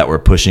people that were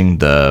pushing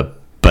the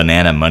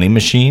banana money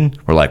machine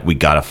were like, we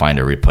got to find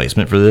a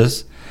replacement for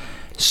this.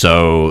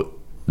 So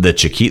the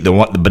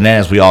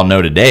bananas we all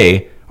know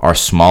today are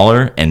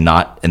smaller and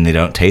they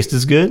don't taste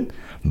as good,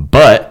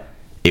 but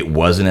it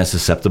wasn't as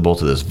susceptible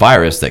to this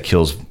virus that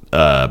kills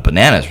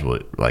bananas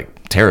really,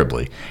 like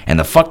terribly. And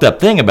the fucked up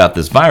thing about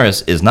this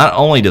virus is not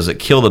only does it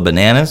kill the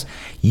bananas,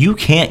 you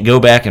can't go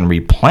back and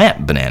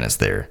replant bananas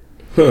there.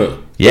 Huh.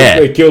 Yeah.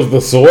 It kills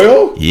the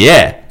soil?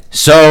 Yeah.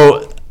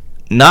 So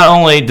not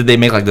only did they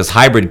make like this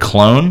hybrid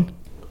clone,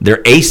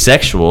 they're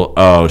asexual.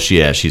 Oh,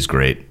 she's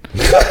great.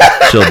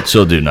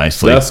 She'll do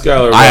nicely. That's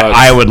Skylar Vox.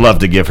 I would love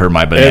to give her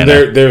my banana.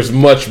 And there's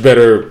much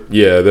better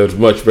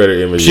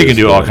images. She can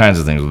do all kinds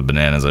of things with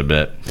bananas, I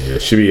bet. Yeah,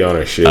 she be on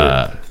her shit.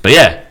 But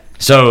yeah,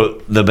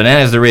 so the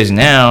bananas they're raising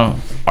now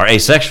are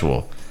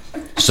asexual.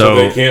 So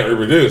they can't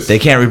reproduce. They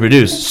can't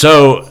reproduce.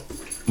 So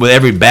with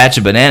every batch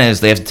of bananas,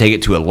 they have to take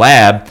it to a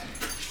lab,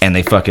 and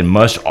they fucking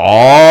mush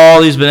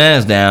all these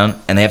bananas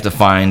down, and they have to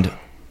find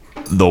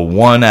the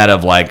one out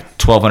of like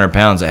 1,200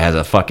 pounds that has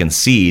a fucking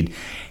seed,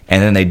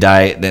 and then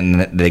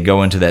they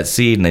go into that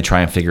seed and they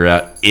try and figure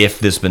out if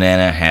this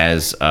banana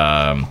has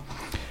an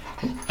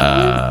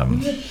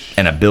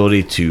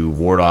ability to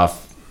ward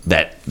off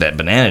that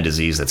banana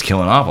disease that's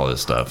killing off all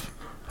this stuff.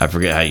 I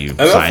forget how you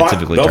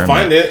scientifically term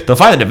find it. They'll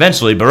find it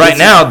eventually, but right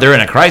now they're in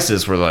a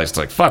crisis where it's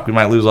like, fuck, we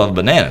might lose all the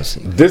bananas.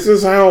 This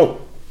is how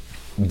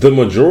the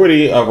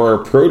majority of our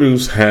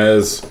produce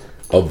has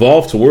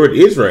evolved to where it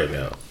is right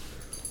now.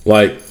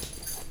 Like,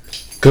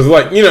 because,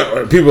 like, you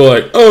know, people are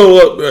like,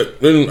 oh,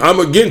 I'm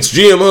against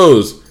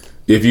GMOs.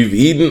 If you've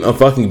eaten a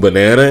fucking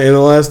banana in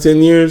the last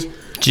 10 years,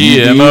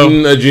 you've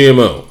eaten a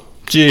GMO.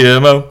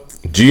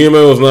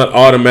 GMO is not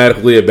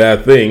automatically a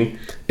bad thing.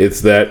 It's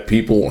that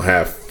people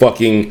have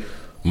fucking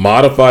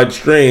modified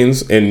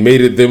strains and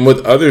mated them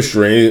with other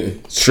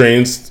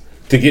strains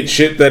to get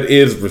shit that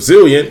is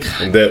resilient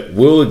and that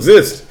will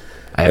exist.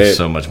 I have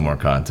so much more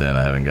content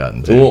I haven't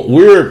gotten to. Well,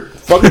 we're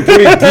fucking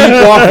pretty deep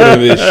off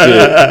into this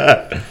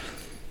shit.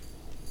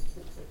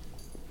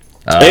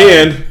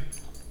 And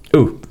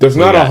there's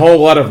not a whole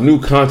lot of new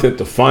content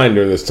to find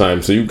during this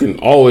time, so you can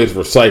always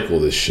recycle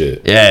this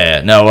shit.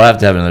 Yeah. No, we'll have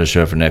to have another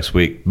show for next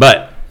week.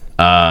 But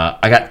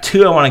I got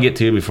two I want to get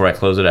to before I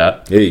close it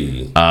out.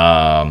 Hey.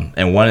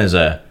 And one is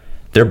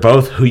they're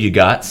both who you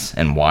gots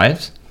and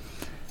wives.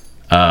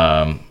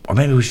 Or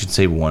maybe we should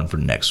save one for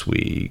next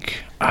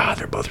week.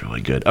 They're both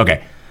really good.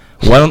 Okay.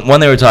 One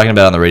they were talking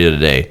about on the radio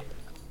today.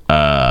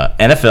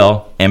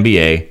 NFL,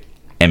 NBA,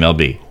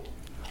 MLB.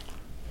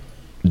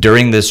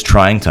 During this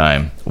trying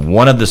time,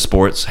 one of the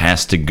sports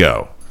has to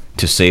go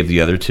to save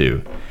the other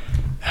two.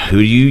 Who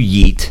do you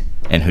yeet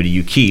and who do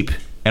you keep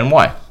and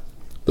why?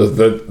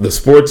 The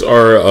sports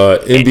are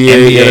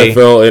NBA,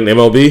 NFL, and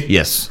MLB?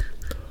 Yes.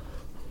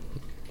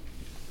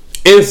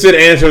 Instant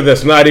answer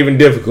that's not even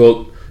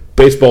difficult.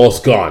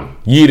 Baseball's gone.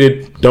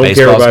 Yeeted. Don't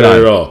care about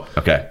it at all.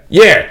 Okay.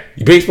 Yeah.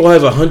 Baseball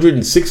has a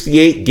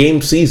 168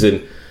 game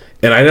season,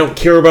 and I don't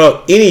care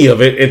about any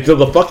of it until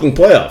the fucking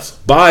playoffs.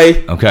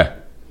 Bye. Okay.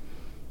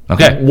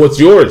 What's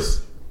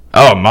yours?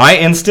 Oh, my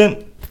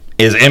instant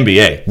is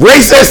NBA.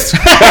 Racist!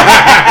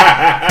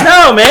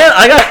 No, man.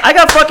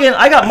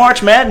 I got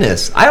March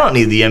Madness. I don't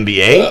need the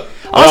NBA.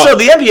 Also,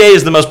 the NBA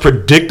is the most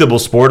predictable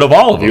sport of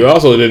all of them. You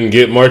also didn't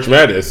get March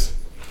Madness.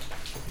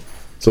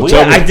 So well,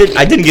 yeah,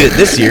 I didn't get it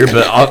this year,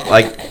 but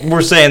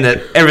we're saying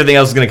that everything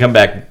else is going to come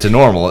back to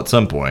normal at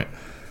some point.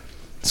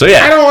 So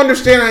yeah, I don't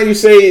understand how you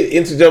say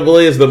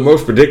NCAA is the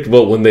most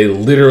predictable when they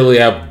literally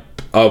have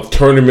a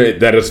tournament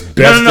that is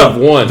best of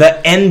one.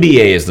 The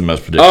NBA is the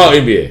most predictable. Oh,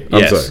 NBA.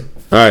 I'm sorry.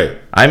 All right.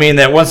 I mean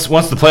that once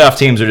the playoff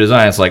teams are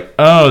designed, it's like,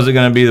 oh, is it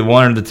going to be the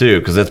one or the two?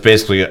 Because that's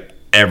basically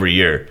every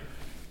year.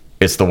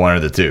 It's the one or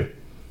the two.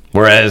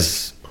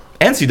 Whereas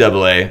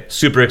NCAA,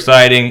 super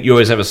exciting. You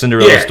always have a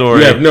Cinderella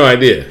story. You have no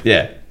idea.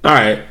 Yeah. All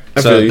right.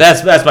 So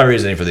that's my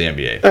reasoning for the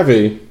NBA. I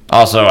feel you.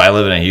 Also, I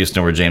live in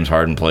Houston where James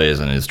Harden plays,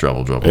 and it's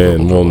trouble.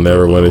 And we'll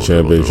never win a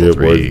championship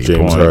with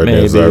James Harden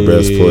as our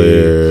best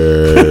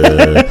player.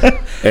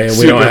 And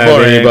we don't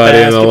have anybody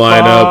in the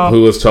lineup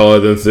who is taller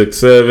than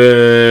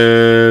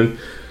 6'7".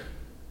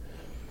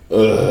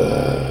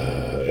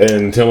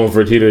 And Tillman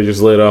Fertitta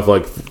just laid off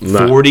like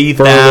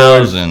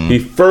 40,000. He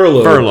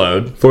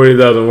furloughed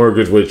 40,000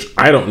 workers, which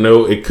I don't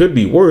know. It could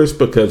be worse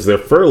because they're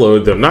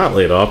furloughed. They're not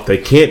laid off. They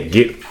can't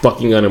get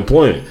fucking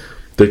unemployment.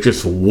 They're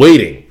just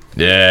waiting.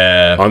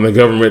 Yeah. On the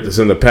government to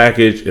send the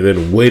package and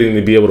then waiting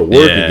to be able to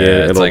work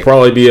again. It'll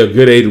probably be a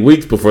good 8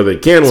 weeks before they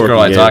can work again. This girl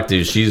I talked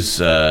to,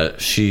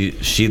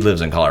 she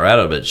lives in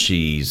Colorado, but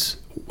she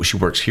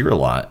works here a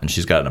lot and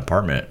she's got an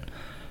apartment.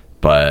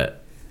 But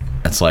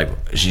it's like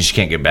she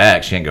can't get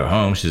back. She can't go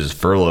home. She's just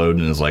furloughed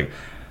and it's like,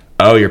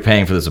 oh, you're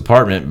paying for this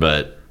apartment,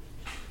 but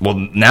well,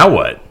 now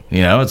what?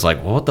 You know, it's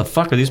like, well, what the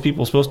fuck are these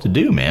people supposed to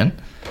do, man?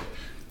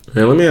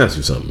 Hey, let me ask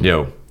you something.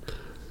 Yo.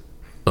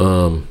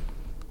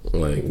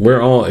 Like,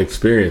 we're all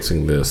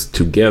experiencing this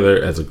together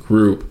as a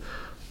group.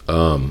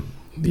 The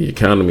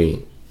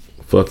economy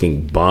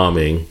fucking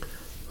bombing,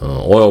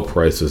 oil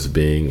prices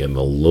being in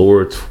the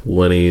lower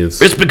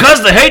 20s. It's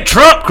because they hate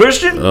Trump,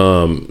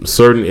 Christian.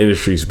 Certain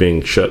industries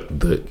being shut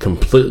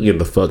completely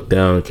the fuck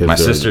down. My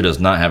sister does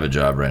not have a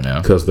job right now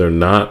because they're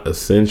not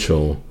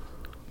essential.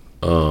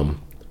 But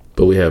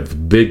we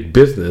have big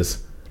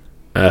business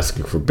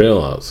asking for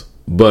bailouts.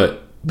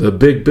 But the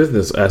big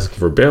business asking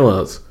for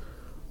bailouts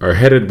are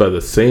headed by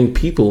the same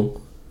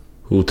people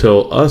who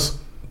tell us,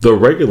 the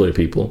regular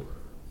people,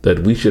 that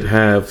we should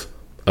have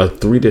a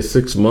 3 to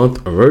 6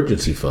 month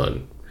emergency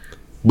fund.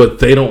 But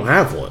they don't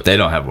have one. They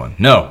don't have one.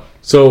 No.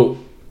 So,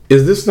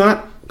 is this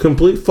not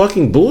complete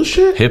fucking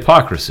bullshit?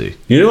 Hypocrisy.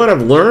 You know what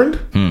I've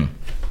learned?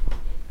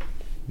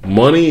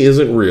 Money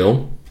isn't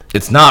real.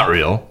 It's not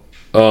real.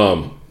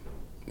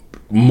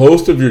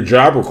 Most of your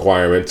job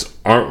requirements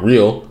aren't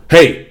real.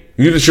 Hey,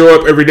 you need to show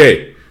up every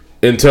day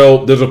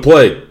until there's a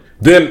plague.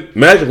 Then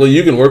magically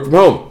you can work from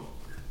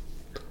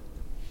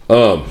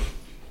home.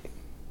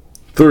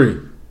 3,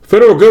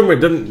 federal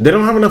government they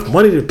don't have enough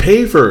money to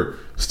pay for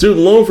student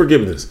loan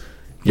forgiveness.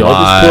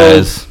 Y'all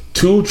just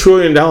pulled $2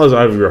 trillion out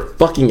of your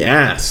fucking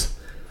ass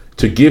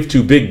to give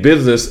to big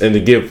business and to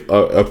give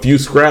a few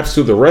scraps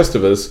to the rest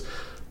of us.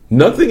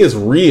 Nothing is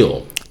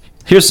real.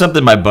 Here's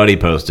something my buddy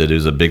posted,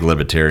 who's a big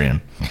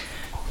libertarian.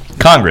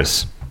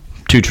 Congress,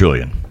 $2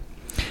 trillion.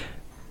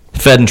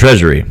 Fed and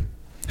Treasury,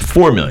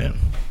 $4 million.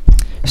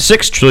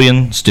 $6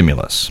 trillion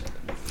stimulus.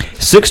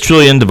 $6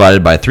 trillion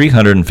divided by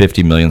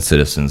 350 million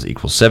citizens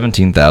equals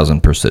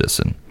 $17,000 per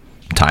citizen.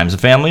 Times a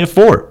family of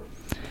 4.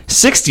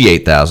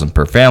 $68,000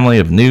 per family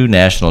of new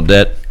national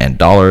debt and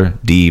dollar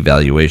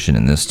devaluation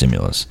in this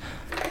stimulus.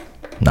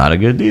 Not a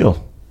good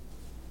deal.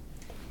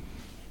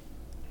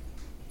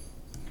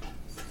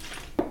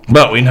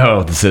 But we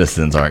know the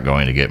citizens aren't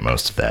going to get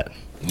most of that.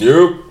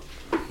 Nope.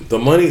 The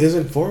money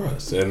isn't for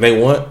us. And they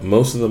want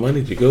most of the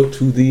money to go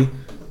to the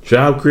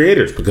job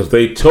creators because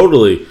they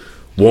totally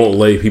won't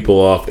lay people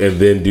off and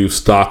then do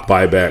stock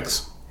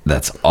buybacks.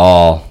 That's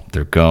all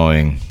they're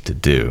going to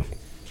do.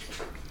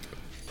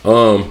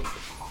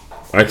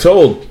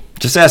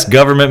 Just ask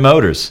Government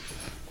Motors.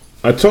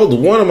 I told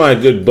one of my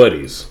good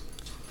buddies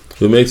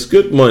who makes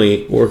good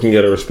money working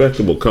at a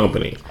respectable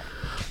company.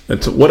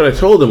 And what I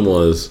told him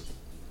was,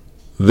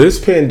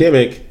 this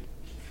pandemic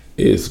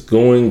is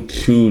going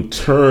to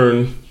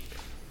turn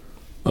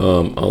a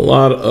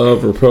lot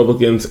of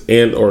Republicans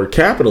and or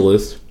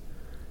capitalists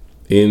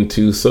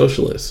into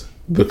socialists.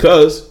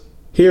 Because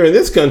here in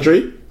this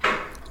country,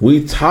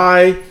 we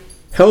tie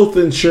health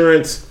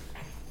insurance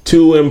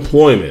to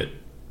employment.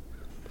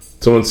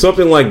 So when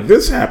something like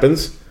this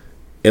happens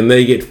and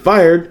they get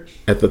fired,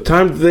 at the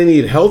time that they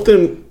need health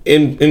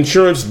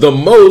insurance the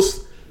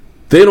most,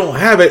 they don't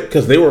have it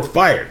because they were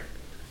fired.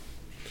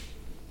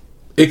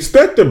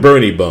 Expect a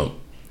Bernie bump.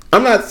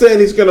 I'm not saying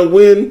he's going to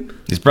win.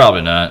 He's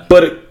probably not.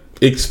 But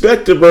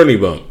expect a Bernie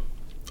bump.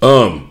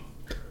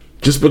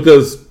 Just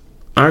because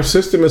our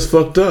system is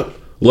fucked up.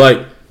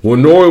 Like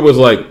when Norway was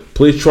like,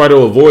 please try to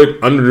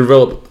avoid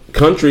underdeveloped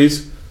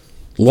countries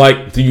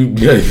like the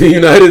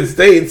United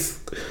States.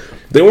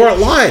 They weren't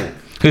lying.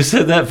 Who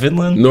said that?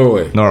 Finland?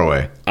 Norway.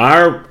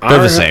 They're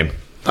the same.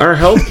 Our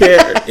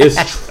healthcare is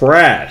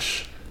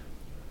trash.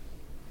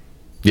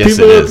 Yes,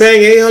 people it are is.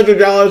 paying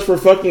 $800 for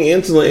fucking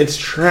insulin. It's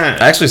trash.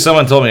 Actually,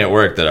 someone told me at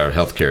work that our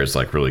healthcare is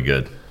like really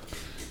good.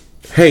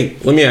 Hey,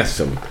 let me ask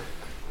something.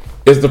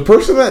 Is the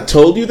person that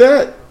told you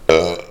that,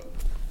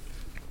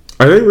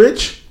 are they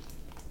rich?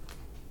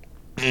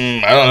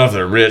 I don't know if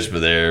they're rich, but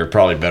they're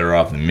probably better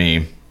off than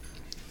me.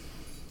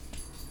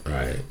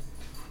 Right.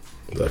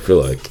 I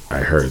feel like I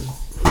heard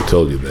who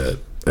told you that,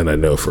 and I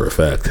know for a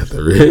fact that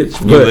they're rich.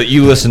 But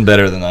you listen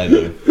better than I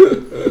do.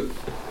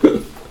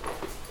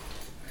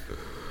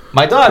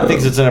 My dog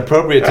thinks it's an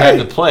appropriate time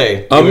to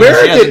play. She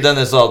hasn't done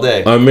this all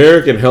day.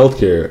 American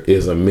healthcare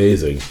is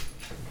amazing.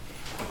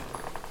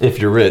 If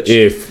you're rich.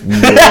 If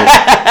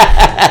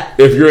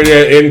your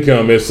net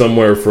income is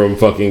somewhere from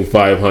fucking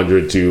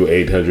 $500,000 to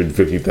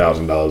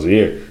 $850,000 a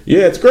year,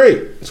 yeah, it's great.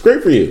 It's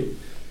great for you.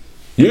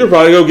 You can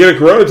probably go get a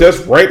corona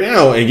test right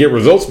now and get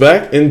results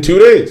back in 2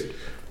 days.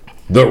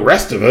 The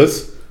rest of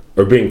us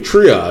are being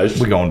triaged.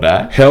 We're going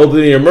back. Held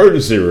in the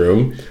emergency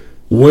room,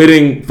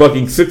 waiting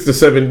fucking 6 to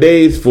 7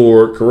 days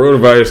for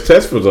coronavirus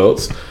test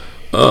results.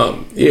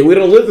 Yeah, we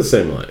don't live the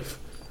same life.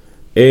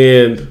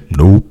 And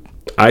nope.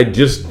 I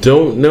just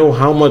don't know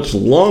how much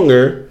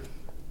longer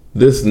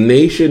this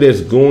nation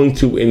is going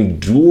to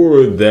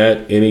endure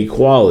that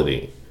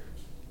inequality.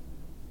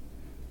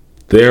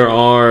 There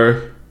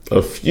are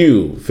a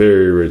few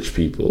very rich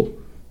people.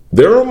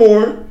 There are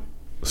more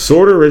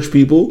sort of rich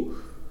people.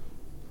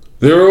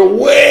 There are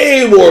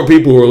way more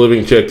people who are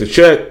living check to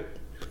check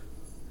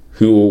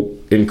who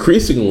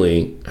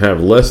increasingly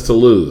have less to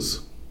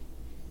lose.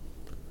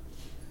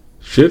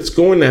 Shit's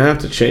going to have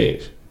to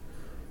change.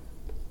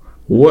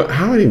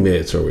 How many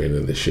minutes are we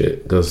into this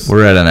shit?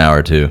 We're at an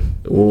hour too.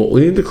 Well,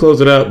 we need to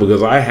close it out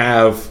because I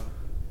have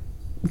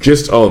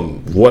just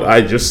on what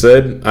I just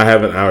said. I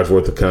have an hour's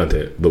worth of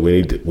content, but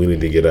we need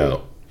to get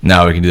out.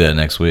 Now we can do that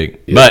next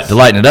week. Yes. But to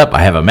lighten it up,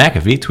 I have a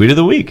McAfee tweet of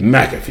the week.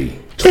 McAfee.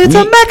 It's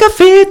a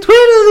McAfee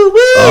tweet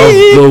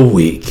of the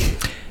week.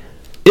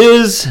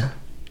 Is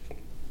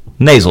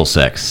nasal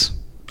sex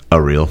a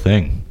real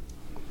thing?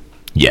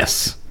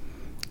 Yes.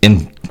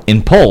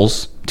 In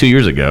polls 2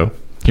 years ago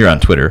here on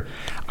Twitter,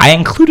 I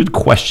included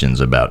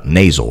questions about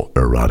nasal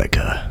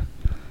erotica.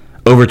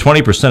 Over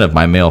 20% of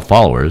my male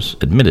followers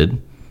admitted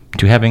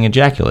to having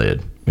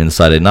ejaculated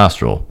inside a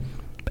nostril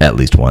at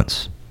least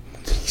once.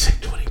 Did you say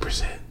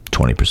 20%?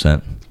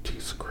 20%.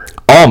 Jesus Christ.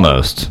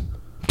 Almost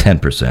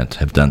 10%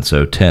 have done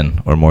so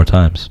 10 or more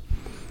times.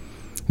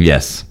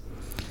 Yes,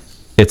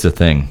 it's a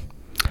thing.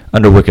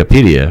 Under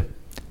Wikipedia,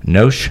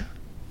 nosh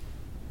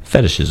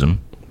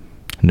fetishism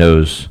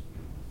knows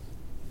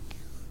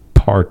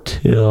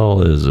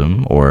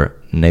partialism or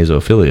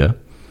nasophilia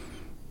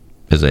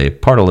is a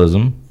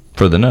partialism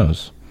for the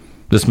nose.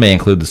 This may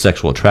include the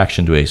sexual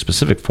attraction to a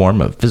specific form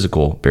of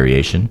physical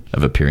variation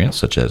of appearance,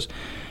 such as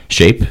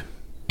shape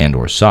and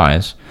or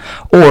size,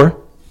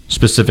 or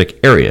specific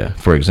area,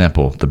 for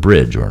example, the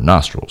bridge or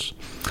nostrils.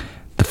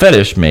 The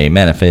fetish may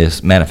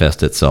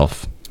manifest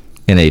itself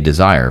in a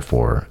desire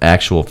for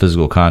actual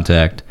physical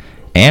contact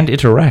and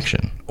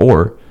interaction,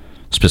 or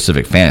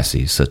specific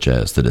fantasies such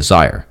as the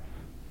desire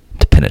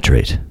to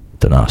penetrate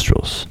the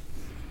nostrils.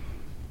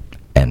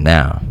 And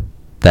now,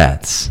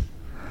 that's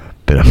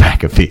been a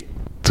McAfee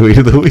tweet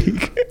of the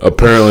week.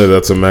 Apparently,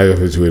 that's a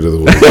McAfee tweet of the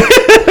week.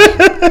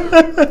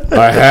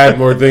 I had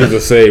more things to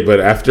say, but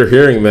after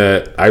hearing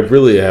that, I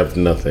really have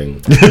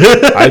nothing.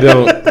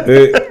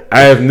 I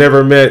have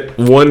never met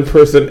one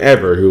person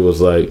ever who was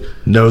like,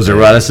 nose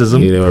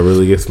eroticism. You know, it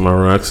really gets my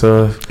rocks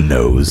off.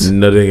 Nose.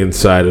 Nothing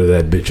inside of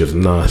that bitch's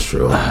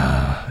nostril.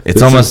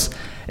 It's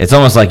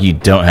almost like you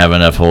don't have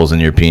enough holes in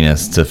your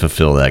penis to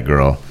fulfill that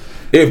girl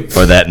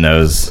or that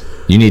nose.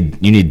 You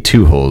need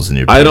 2 holes in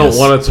your penis. I don't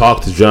want to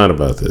talk to John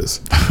about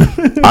this.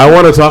 I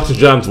want to talk to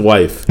John's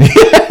wife.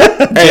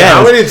 Hey,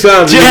 how many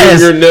times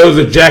have your nose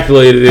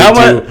ejaculated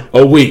into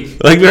a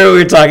week? Like we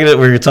were talking.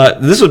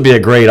 This would be a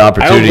great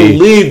opportunity. I don't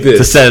believe this.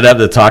 To set it up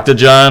to talk to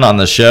John on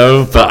the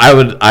show.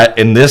 But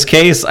in this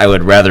case, I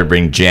would rather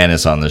bring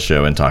Janice on the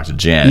show and talk to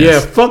Janice. Yeah,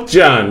 fuck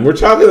John. We're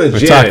talking to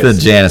Janice. We're talking to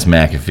Janice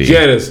McAfee.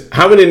 Janice,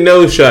 how many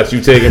nose shots you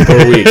taking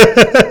per week?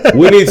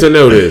 We need to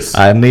know this.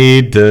 I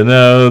need to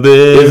know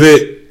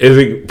this. Is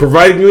it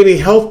providing you any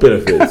health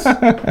benefits?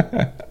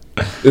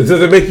 Does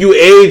it make you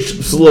age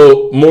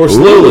more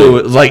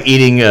slowly? Like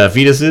eating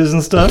fetuses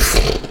and stuff?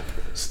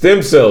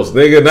 Stem cells,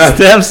 nigga. Not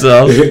stem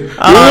cells. We went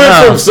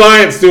from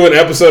science to an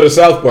episode of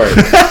South Park.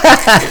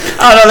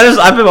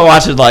 I've been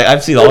watching,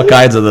 I've seen all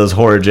kinds of those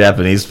horror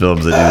Japanese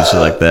films that do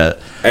shit like that.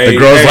 The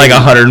girl's like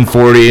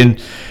 140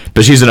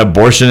 but she's an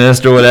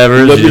abortionist or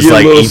whatever. She just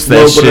eats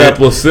that shit. That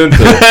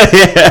placenta.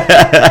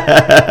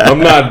 I'm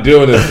not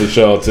doing this for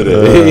y'all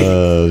today.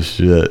 Oh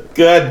shit!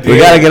 God damn. We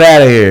gotta get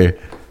out of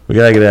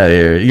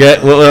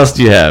here. What else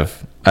do you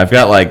have? I've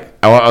got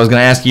I was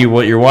gonna ask you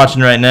what you're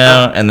watching right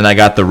now, and then I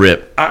got the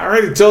rip. I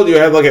already told you I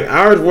have an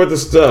hour's worth of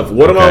stuff.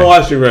 What am I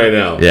watching right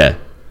now? Yeah,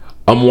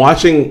 I'm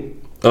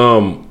watching. We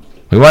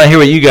want to hear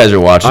what you guys are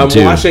watching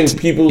too. I'm watching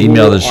people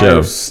email who the show.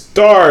 Are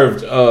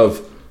starved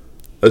of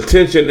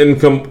attention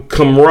and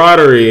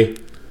camaraderie,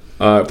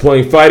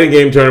 playing fighting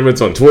game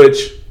tournaments on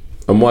Twitch.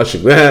 I'm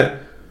watching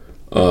that,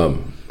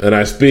 and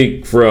I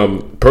speak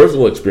from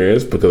personal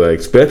experience because I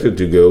expected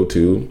to go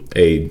to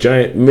a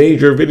giant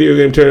major video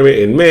game tournament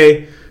in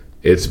May.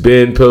 It's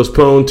been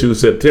postponed to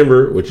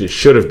September, which it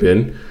should have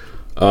been.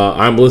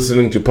 I'm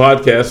listening to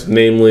podcasts,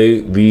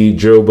 namely the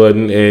Joe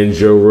Budden and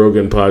Joe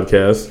Rogan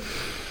podcast,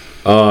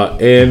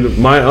 and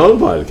my own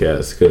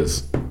podcast,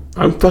 because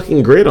I'm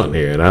fucking great on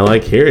here, and I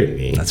like hearing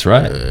me. That's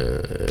right.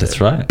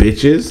 That's right.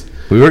 Bitches.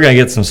 We were going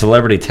to get some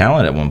celebrity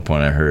talent at one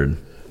point, I heard.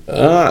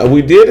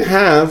 We did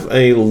have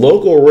a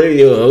local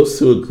radio host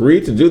who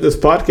agreed to do this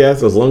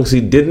podcast as long as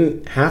he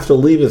didn't have to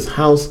leave his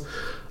house.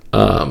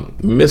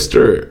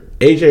 Mr.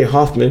 AJ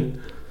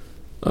Hoffman.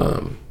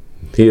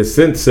 He has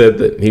since said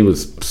that he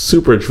was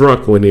super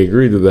drunk when he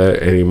agreed to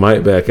that, and he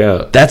might back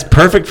out. That's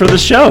perfect for the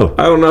show.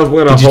 I don't know if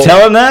we're gonna. Did you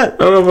tell him that? I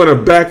don't know if we're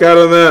gonna back out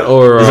on that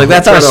or. He's like,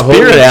 that's our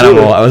spirit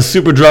animal. I was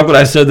super drunk when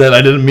I said that.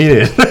 I didn't mean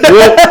it.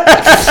 Well,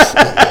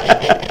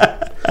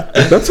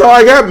 that's how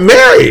I got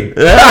married.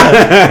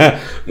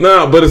 Yeah.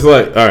 No, but it's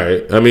like, all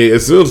right. I mean,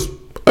 as soon as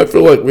I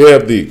feel like we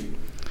have the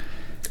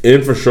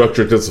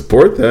infrastructure to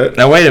support that.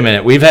 Now wait a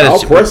minute.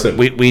 I'll press him.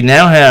 We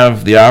now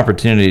have the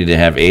opportunity to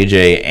have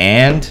AJ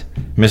and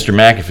Mr.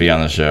 McAfee on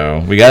the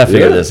show. We got to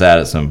figure this out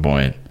at some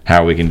point.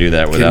 How we can do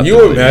that without. Can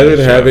you imagine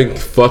having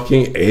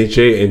fucking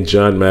AJ and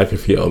John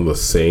McAfee on the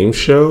same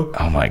show?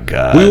 Oh my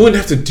god. We wouldn't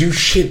have to do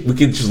shit. We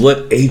could just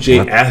let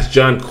AJ ask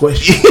John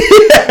questions.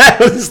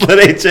 Just let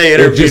AJ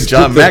interview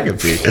John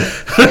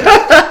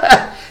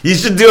McAfee. You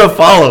should do a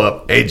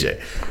follow-up, AJ.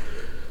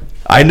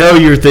 I know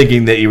you're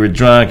thinking that you were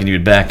drunk and you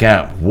would back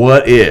out.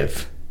 What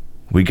if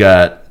we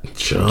got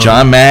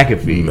John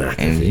McAfee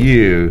and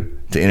you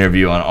to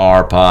interview on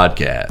our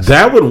podcast?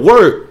 That would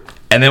work.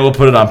 And then we'll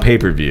put it on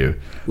pay-per-view.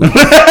 We'll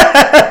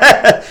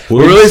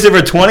release it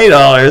for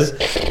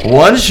 $20.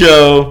 One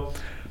show,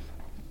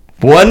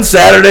 one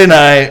Saturday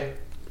night.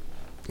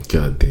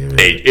 God damn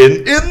it.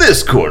 In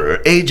this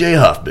quarter, AJ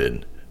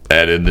Huffman.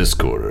 And in this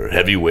quarter,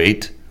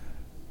 heavyweight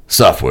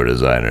software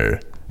designer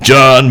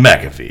John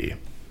McAfee.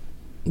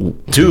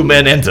 2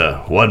 men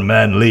enter, 1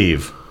 man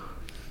leave.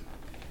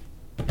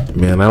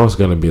 Man, I was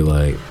gonna be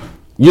like,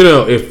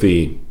 if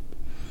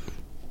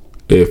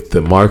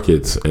the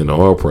markets and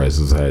oil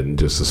prices hadn't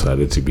just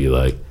decided to be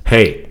like,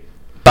 hey,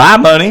 buy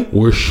money,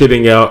 we're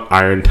shitting out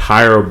our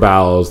entire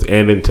bowels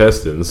and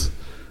intestines,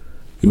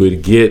 you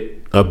would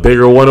get a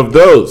bigger one of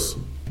those.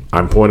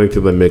 I'm pointing to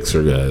the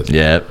mixer, guys.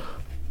 Yep.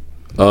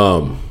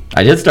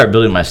 I did start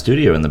building my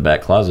studio in the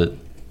back closet.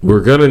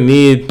 We're gonna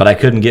need, but I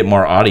couldn't get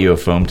more audio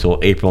foam till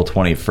April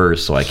 21st,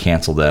 so I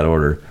canceled that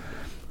order.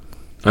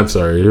 I'm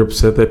sorry, you're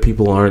upset that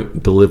people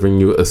aren't delivering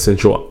you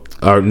essential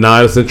or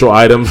non-essential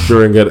items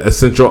during an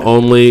essential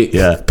only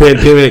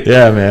pandemic.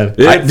 Yeah, man.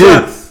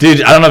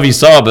 Dude, I don't know if you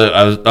saw, but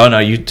I was. Oh no,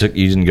 you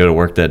didn't go to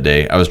work that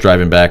day. I was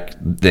driving back.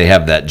 They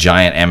have that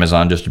giant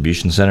Amazon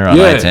distribution center on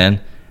I-10.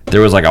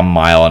 There was like 1.5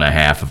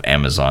 miles of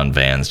Amazon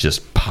vans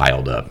just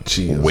piled up,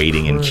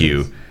 waiting in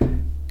queue.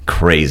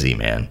 Crazy,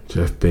 man.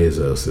 Jeff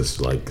Bezos is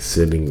like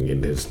sitting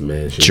in his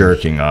mansion,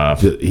 jerking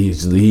off.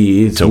 He's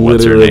to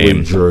what's her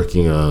name?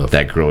 Jerking off.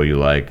 That girl you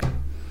like,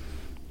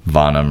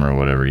 Vonham or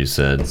whatever you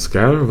said.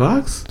 Skylar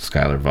Vox.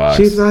 Skylar Vox.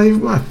 She's not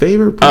even my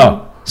favorite.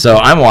 Oh, So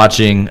I'm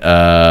watching.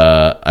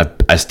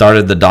 I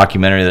started the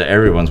documentary that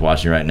everyone's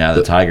watching right now,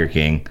 The Tiger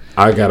King.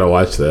 I gotta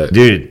watch that,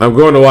 dude. I'm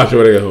going to watch it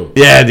when I get home.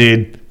 Yeah,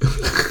 dude.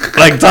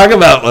 Like, talk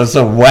about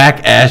some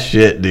whack ass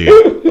shit,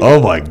 dude.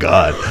 Oh my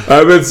god.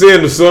 I've been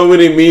seeing so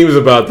many memes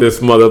about this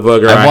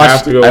motherfucker. I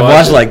have to go. I've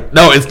watched like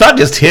no, it's not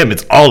just him.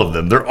 It's all of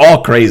them. They're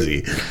all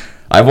crazy.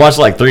 I've watched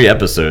like 3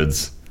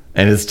 episodes.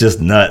 And it's just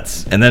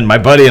nuts. And then my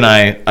buddy and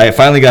I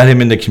finally got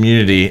him into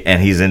Community,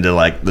 and he's into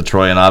like the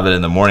Troy and Abed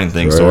in the morning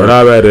thing. So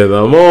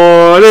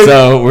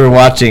we're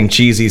watching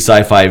cheesy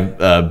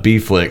sci-fi B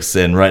flicks,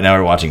 and right now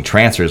we're watching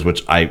Trancers,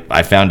 which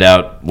I found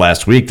out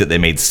last week that they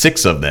made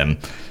 6 of them.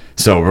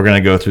 So we're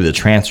gonna go through the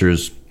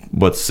Trancers.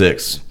 What's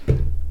 6?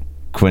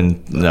 5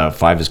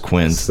 is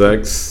Quinn.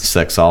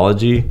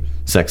 Sexology.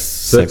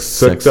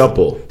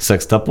 Sextuple.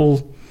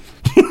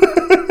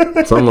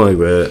 Something like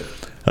that.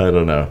 I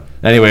don't know.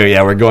 Anyway,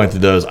 yeah, we're going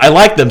through those. I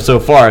like them so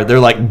far. They're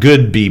like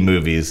good B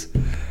movies,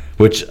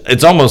 which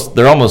they're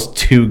almost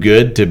too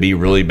good to be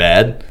really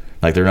bad.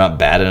 Like they're not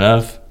bad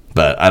enough,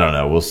 but I don't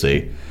know. We'll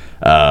see.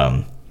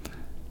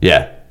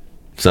 Yeah.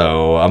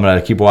 So I'm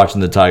gonna keep watching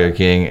The Tiger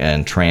King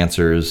and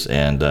Trancers,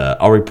 and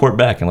I'll report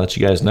back and let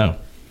you guys know.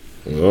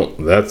 Well,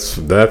 that's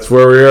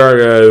where we are,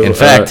 guys. In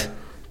fact,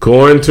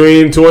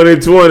 Quarantine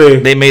 2020.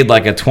 They made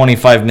like a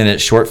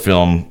 25-minute short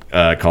film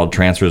called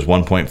Trancers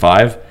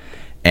 1.5.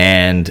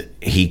 And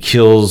he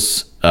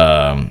kills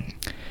the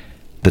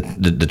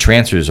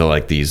Trancers are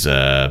like these.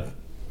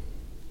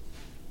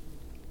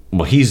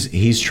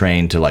 He's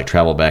trained to like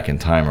travel back in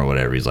time or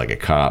whatever. He's like a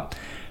cop,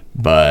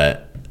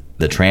 but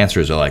the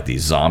Trancers are like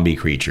these zombie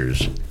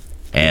creatures,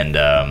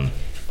 and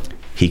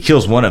he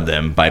kills one of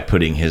them by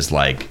putting his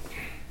like.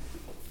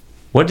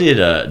 What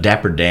did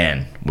Dapper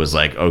Dan was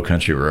like? Oh,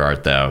 country, where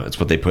art thou? It's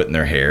what they put in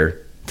their hair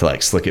to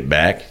like slick it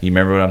back. You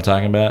remember what I'm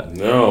talking about?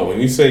 No,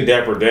 when you say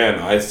Dapper Dan,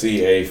 I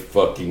see a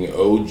fucking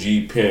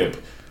OG pimp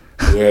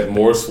who had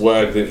more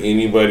swag than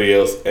anybody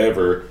else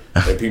ever,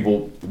 and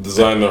people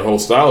designed their whole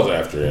styles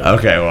after him.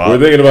 Okay, well, we're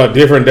thinking about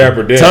different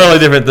Dapper Dan. Totally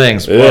different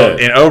things. Yeah. Well,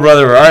 in Oh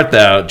Brother Where Art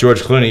Thou,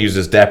 George Clooney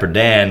uses Dapper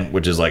Dan,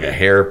 which is like a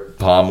hair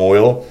palm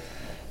oil.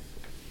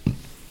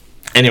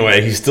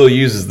 Anyway, he still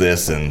uses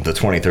this in the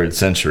 23rd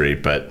century,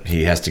 but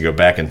he has to go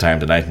back in time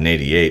to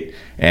 1988,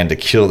 and to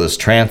kill this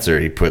Trancer,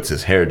 he puts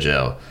his hair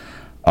gel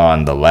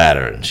on the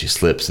ladder, and she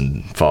slips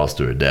and falls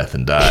to her death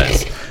and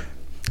dies.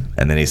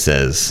 And then he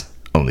says,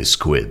 "Only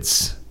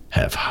squids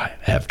have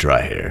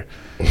dry hair,"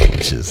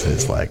 which is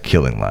his like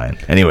killing line.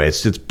 Anyway,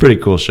 it's a pretty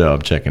cool show.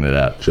 I'm checking it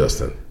out.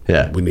 Justin,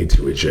 yeah, we need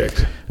to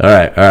reject. All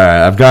right.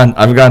 I've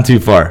gone too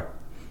far.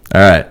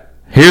 All right,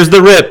 here's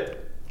the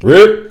rip.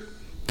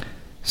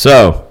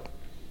 So.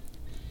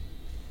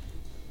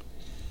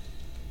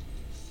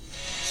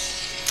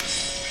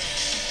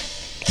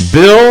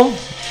 Bill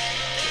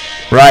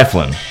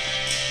Rieflin,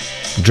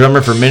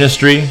 drummer for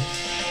Ministry,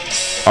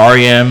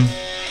 R.E.M.,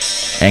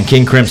 and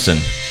King Crimson,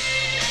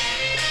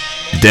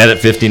 dead at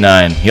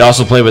 59. He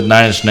also played with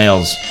 9 Inch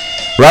Nails.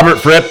 Robert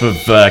Fripp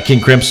of King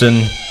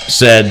Crimson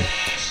said,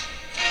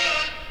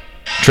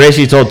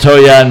 "Tracy told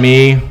Toya and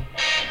me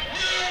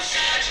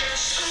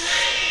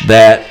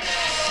that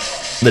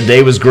the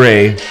day was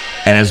gray,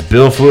 and as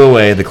Bill flew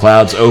away, the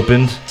clouds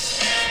opened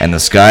and the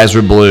skies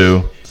were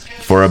blue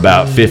for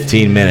about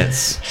 15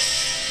 minutes.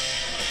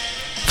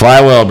 Fly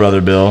well,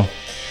 Brother Bill.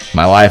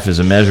 My life is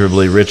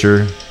immeasurably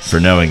richer for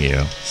knowing you."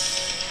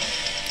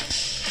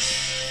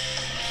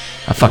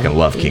 I fucking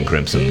love King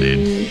Crimson,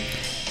 dude.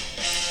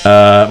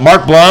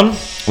 Mark Blum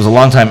was a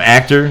longtime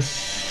actor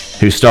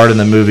who starred in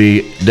the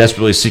movie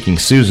Desperately Seeking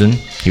Susan.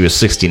 He was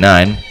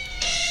 69.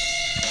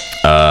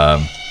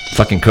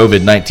 Fucking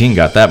COVID-19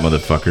 got that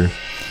motherfucker.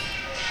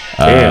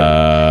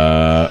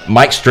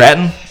 Mike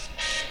Stratton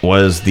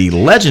was the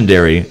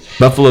legendary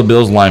Buffalo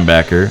Bills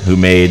linebacker who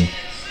made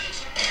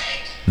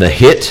the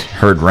hit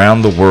heard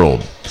round the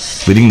world,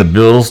 leading the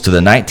Bills to the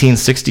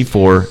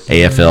 1964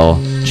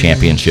 AFL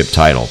championship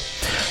title.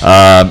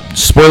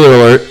 Spoiler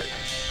alert,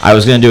 I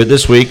was going to do it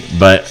this week,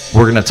 but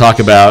we're going to talk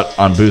about,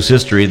 on Boo's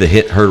History, the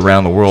hit heard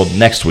around the world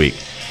next week,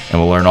 and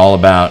we'll learn all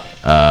about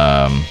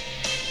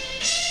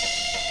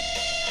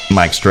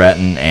Mike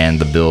Stratton and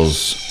the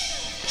Bills'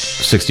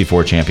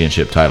 64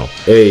 championship title.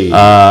 Hey.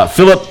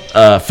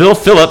 Phil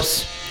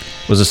Phillips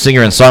was a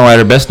singer and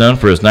songwriter best known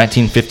for his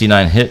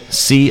 1959 hit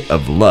Sea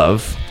of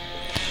Love.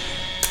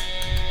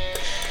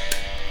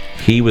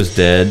 He was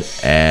dead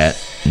at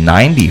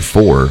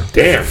 94.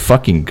 Damn.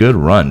 Fucking good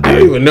run, dude. I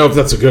don't even know if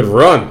that's a good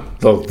run.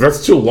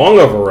 That's too long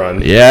of a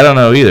run. Yeah, I don't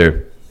know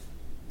either.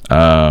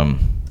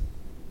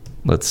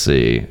 Let's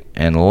see.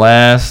 And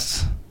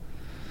last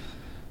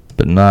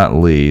but not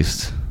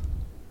least,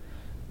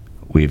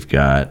 we've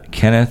got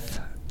Kenneth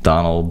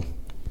Donald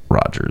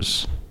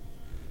Rogers.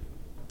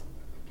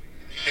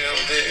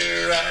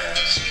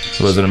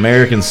 He was an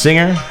American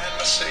singer,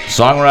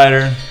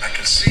 songwriter,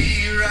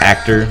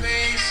 actor,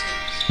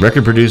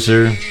 record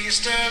producer,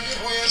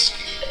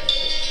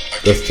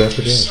 that's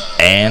Dapper Dan,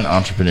 and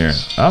entrepreneur.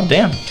 Oh,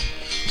 damn.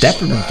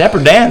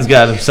 Dapper Dan's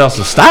got himself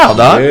some style,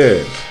 dog.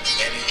 Yeah.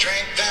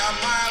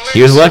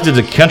 He was elected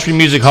to Country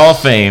Music Hall of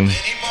Fame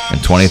in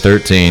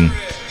 2013.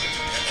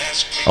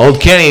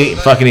 Old Kenny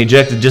fucking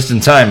ejected just in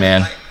time,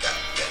 man.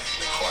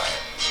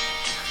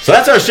 So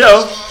that's our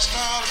show.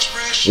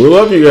 We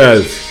love you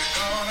guys.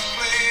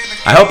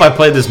 I hope I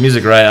played this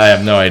music right. I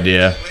have no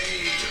idea.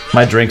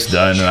 My drink's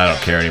done and I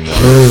don't care anymore.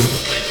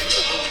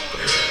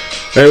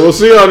 Hey, we'll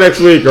see y'all next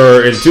week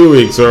or in 2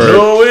 weeks or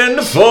in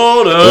the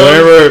photo.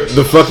 Whenever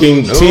the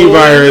fucking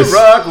T-virus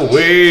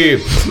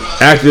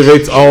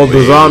activates all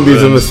the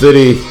zombies in the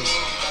city.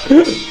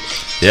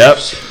 Yep.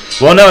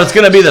 Well, no, it's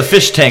going to be the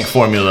fish tank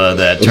formula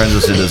that turns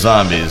us into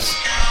zombies.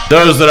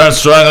 Those that aren't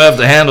strong enough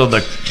to handle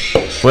the,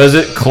 what is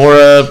it?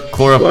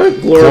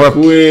 Chloroquine.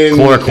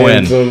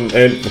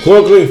 And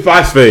chloroquine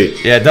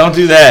phosphate. Yeah, don't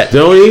do that.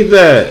 Don't eat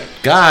that.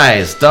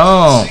 Guys,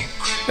 don't.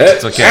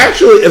 It's okay.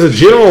 Actually, as a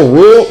general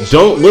rule,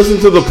 don't listen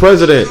to the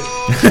president.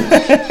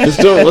 Just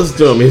don't listen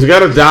to him. He's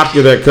got a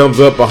doctor that comes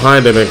up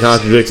behind him and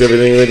contradicts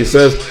everything that he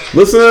says.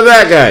 Listen to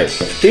that guy.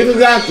 He's a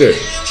doctor.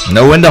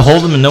 Know when to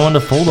hold him and know when to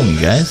fold him,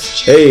 you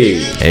guys.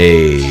 Hey.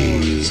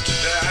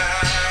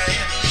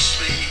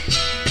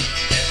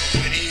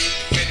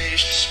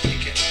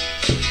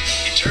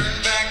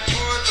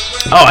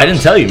 Oh, I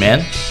didn't tell you,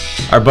 man.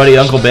 Our buddy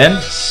Uncle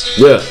Ben.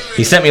 Yeah.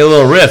 He sent me a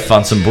little riff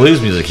on some blues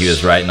music he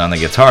was writing on the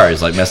guitar.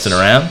 He's like messing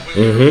around.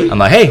 Mm-hmm. I'm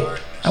like, hey,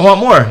 I want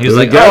more. He was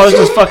like, I was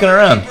just fucking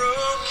around.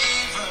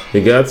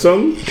 You got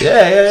some?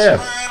 Yeah.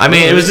 I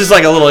mean, it was just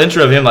like a little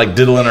intro of him like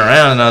diddling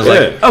around, and I was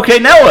like, okay,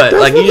 now what?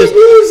 That's like what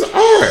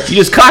you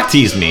just cock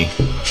teased me.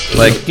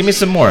 Like, give me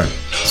some more.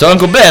 So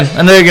Uncle Ben,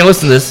 I know you're gonna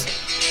listen to this.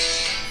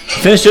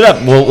 Finish it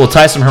up. We'll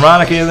tie some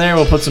harmonica in there.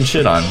 We'll put some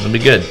shit on. It'll be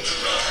good.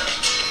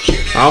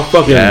 I'll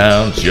fucking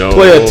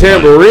play a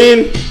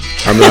tambourine.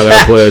 I'm not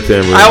gonna play a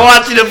tambourine. I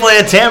want you to play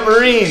a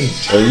tambourine.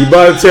 You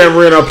buy a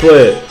tambourine, I'll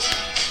play it.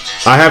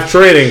 I have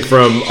training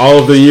from all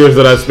of the years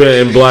that I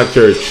spent in black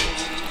church.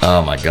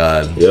 Oh my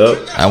god.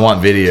 Yep. I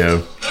want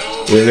video.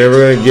 You're never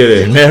gonna get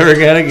it. You're never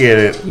gonna get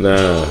it.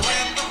 Nah.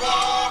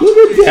 Look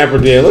at Dapper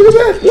Dan. Look at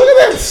that. Look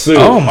at that suit.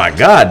 Oh my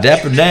god,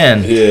 Dapper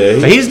Dan. Yeah.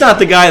 But he's not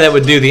the guy that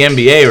would do the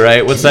NBA,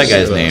 right? What's that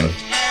guy's name?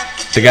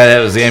 The guy that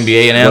was the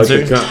NBA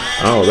announcer?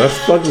 Oh, that's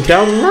fucking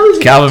Calvin Murphy.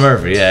 Calvin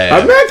Murphy, yeah.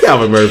 I met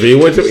Calvin Murphy.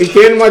 He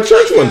came to my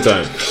church one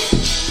time.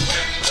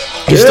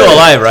 He's still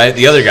alive, right?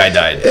 The other guy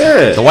died.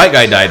 Yeah. The white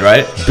guy died,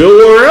 right? Bill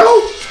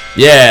Worrell?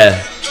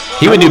 Yeah.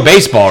 He would do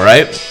baseball,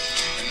 right?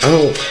 I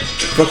don't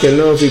fucking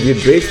know if he did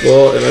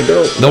baseball, and I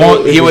don't. The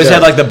one he always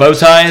had like the bow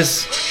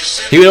ties.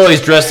 He would always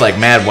dress like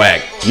mad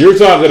whack. You're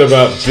talking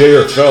about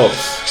Jigger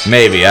Phelps.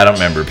 Maybe. I don't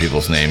remember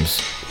people's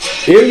names.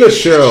 In the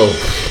show,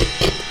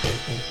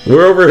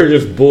 we're over here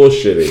just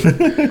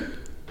bullshitting.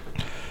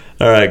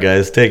 All right,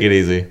 guys. Take it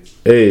easy.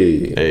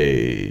 Hey.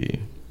 Hey.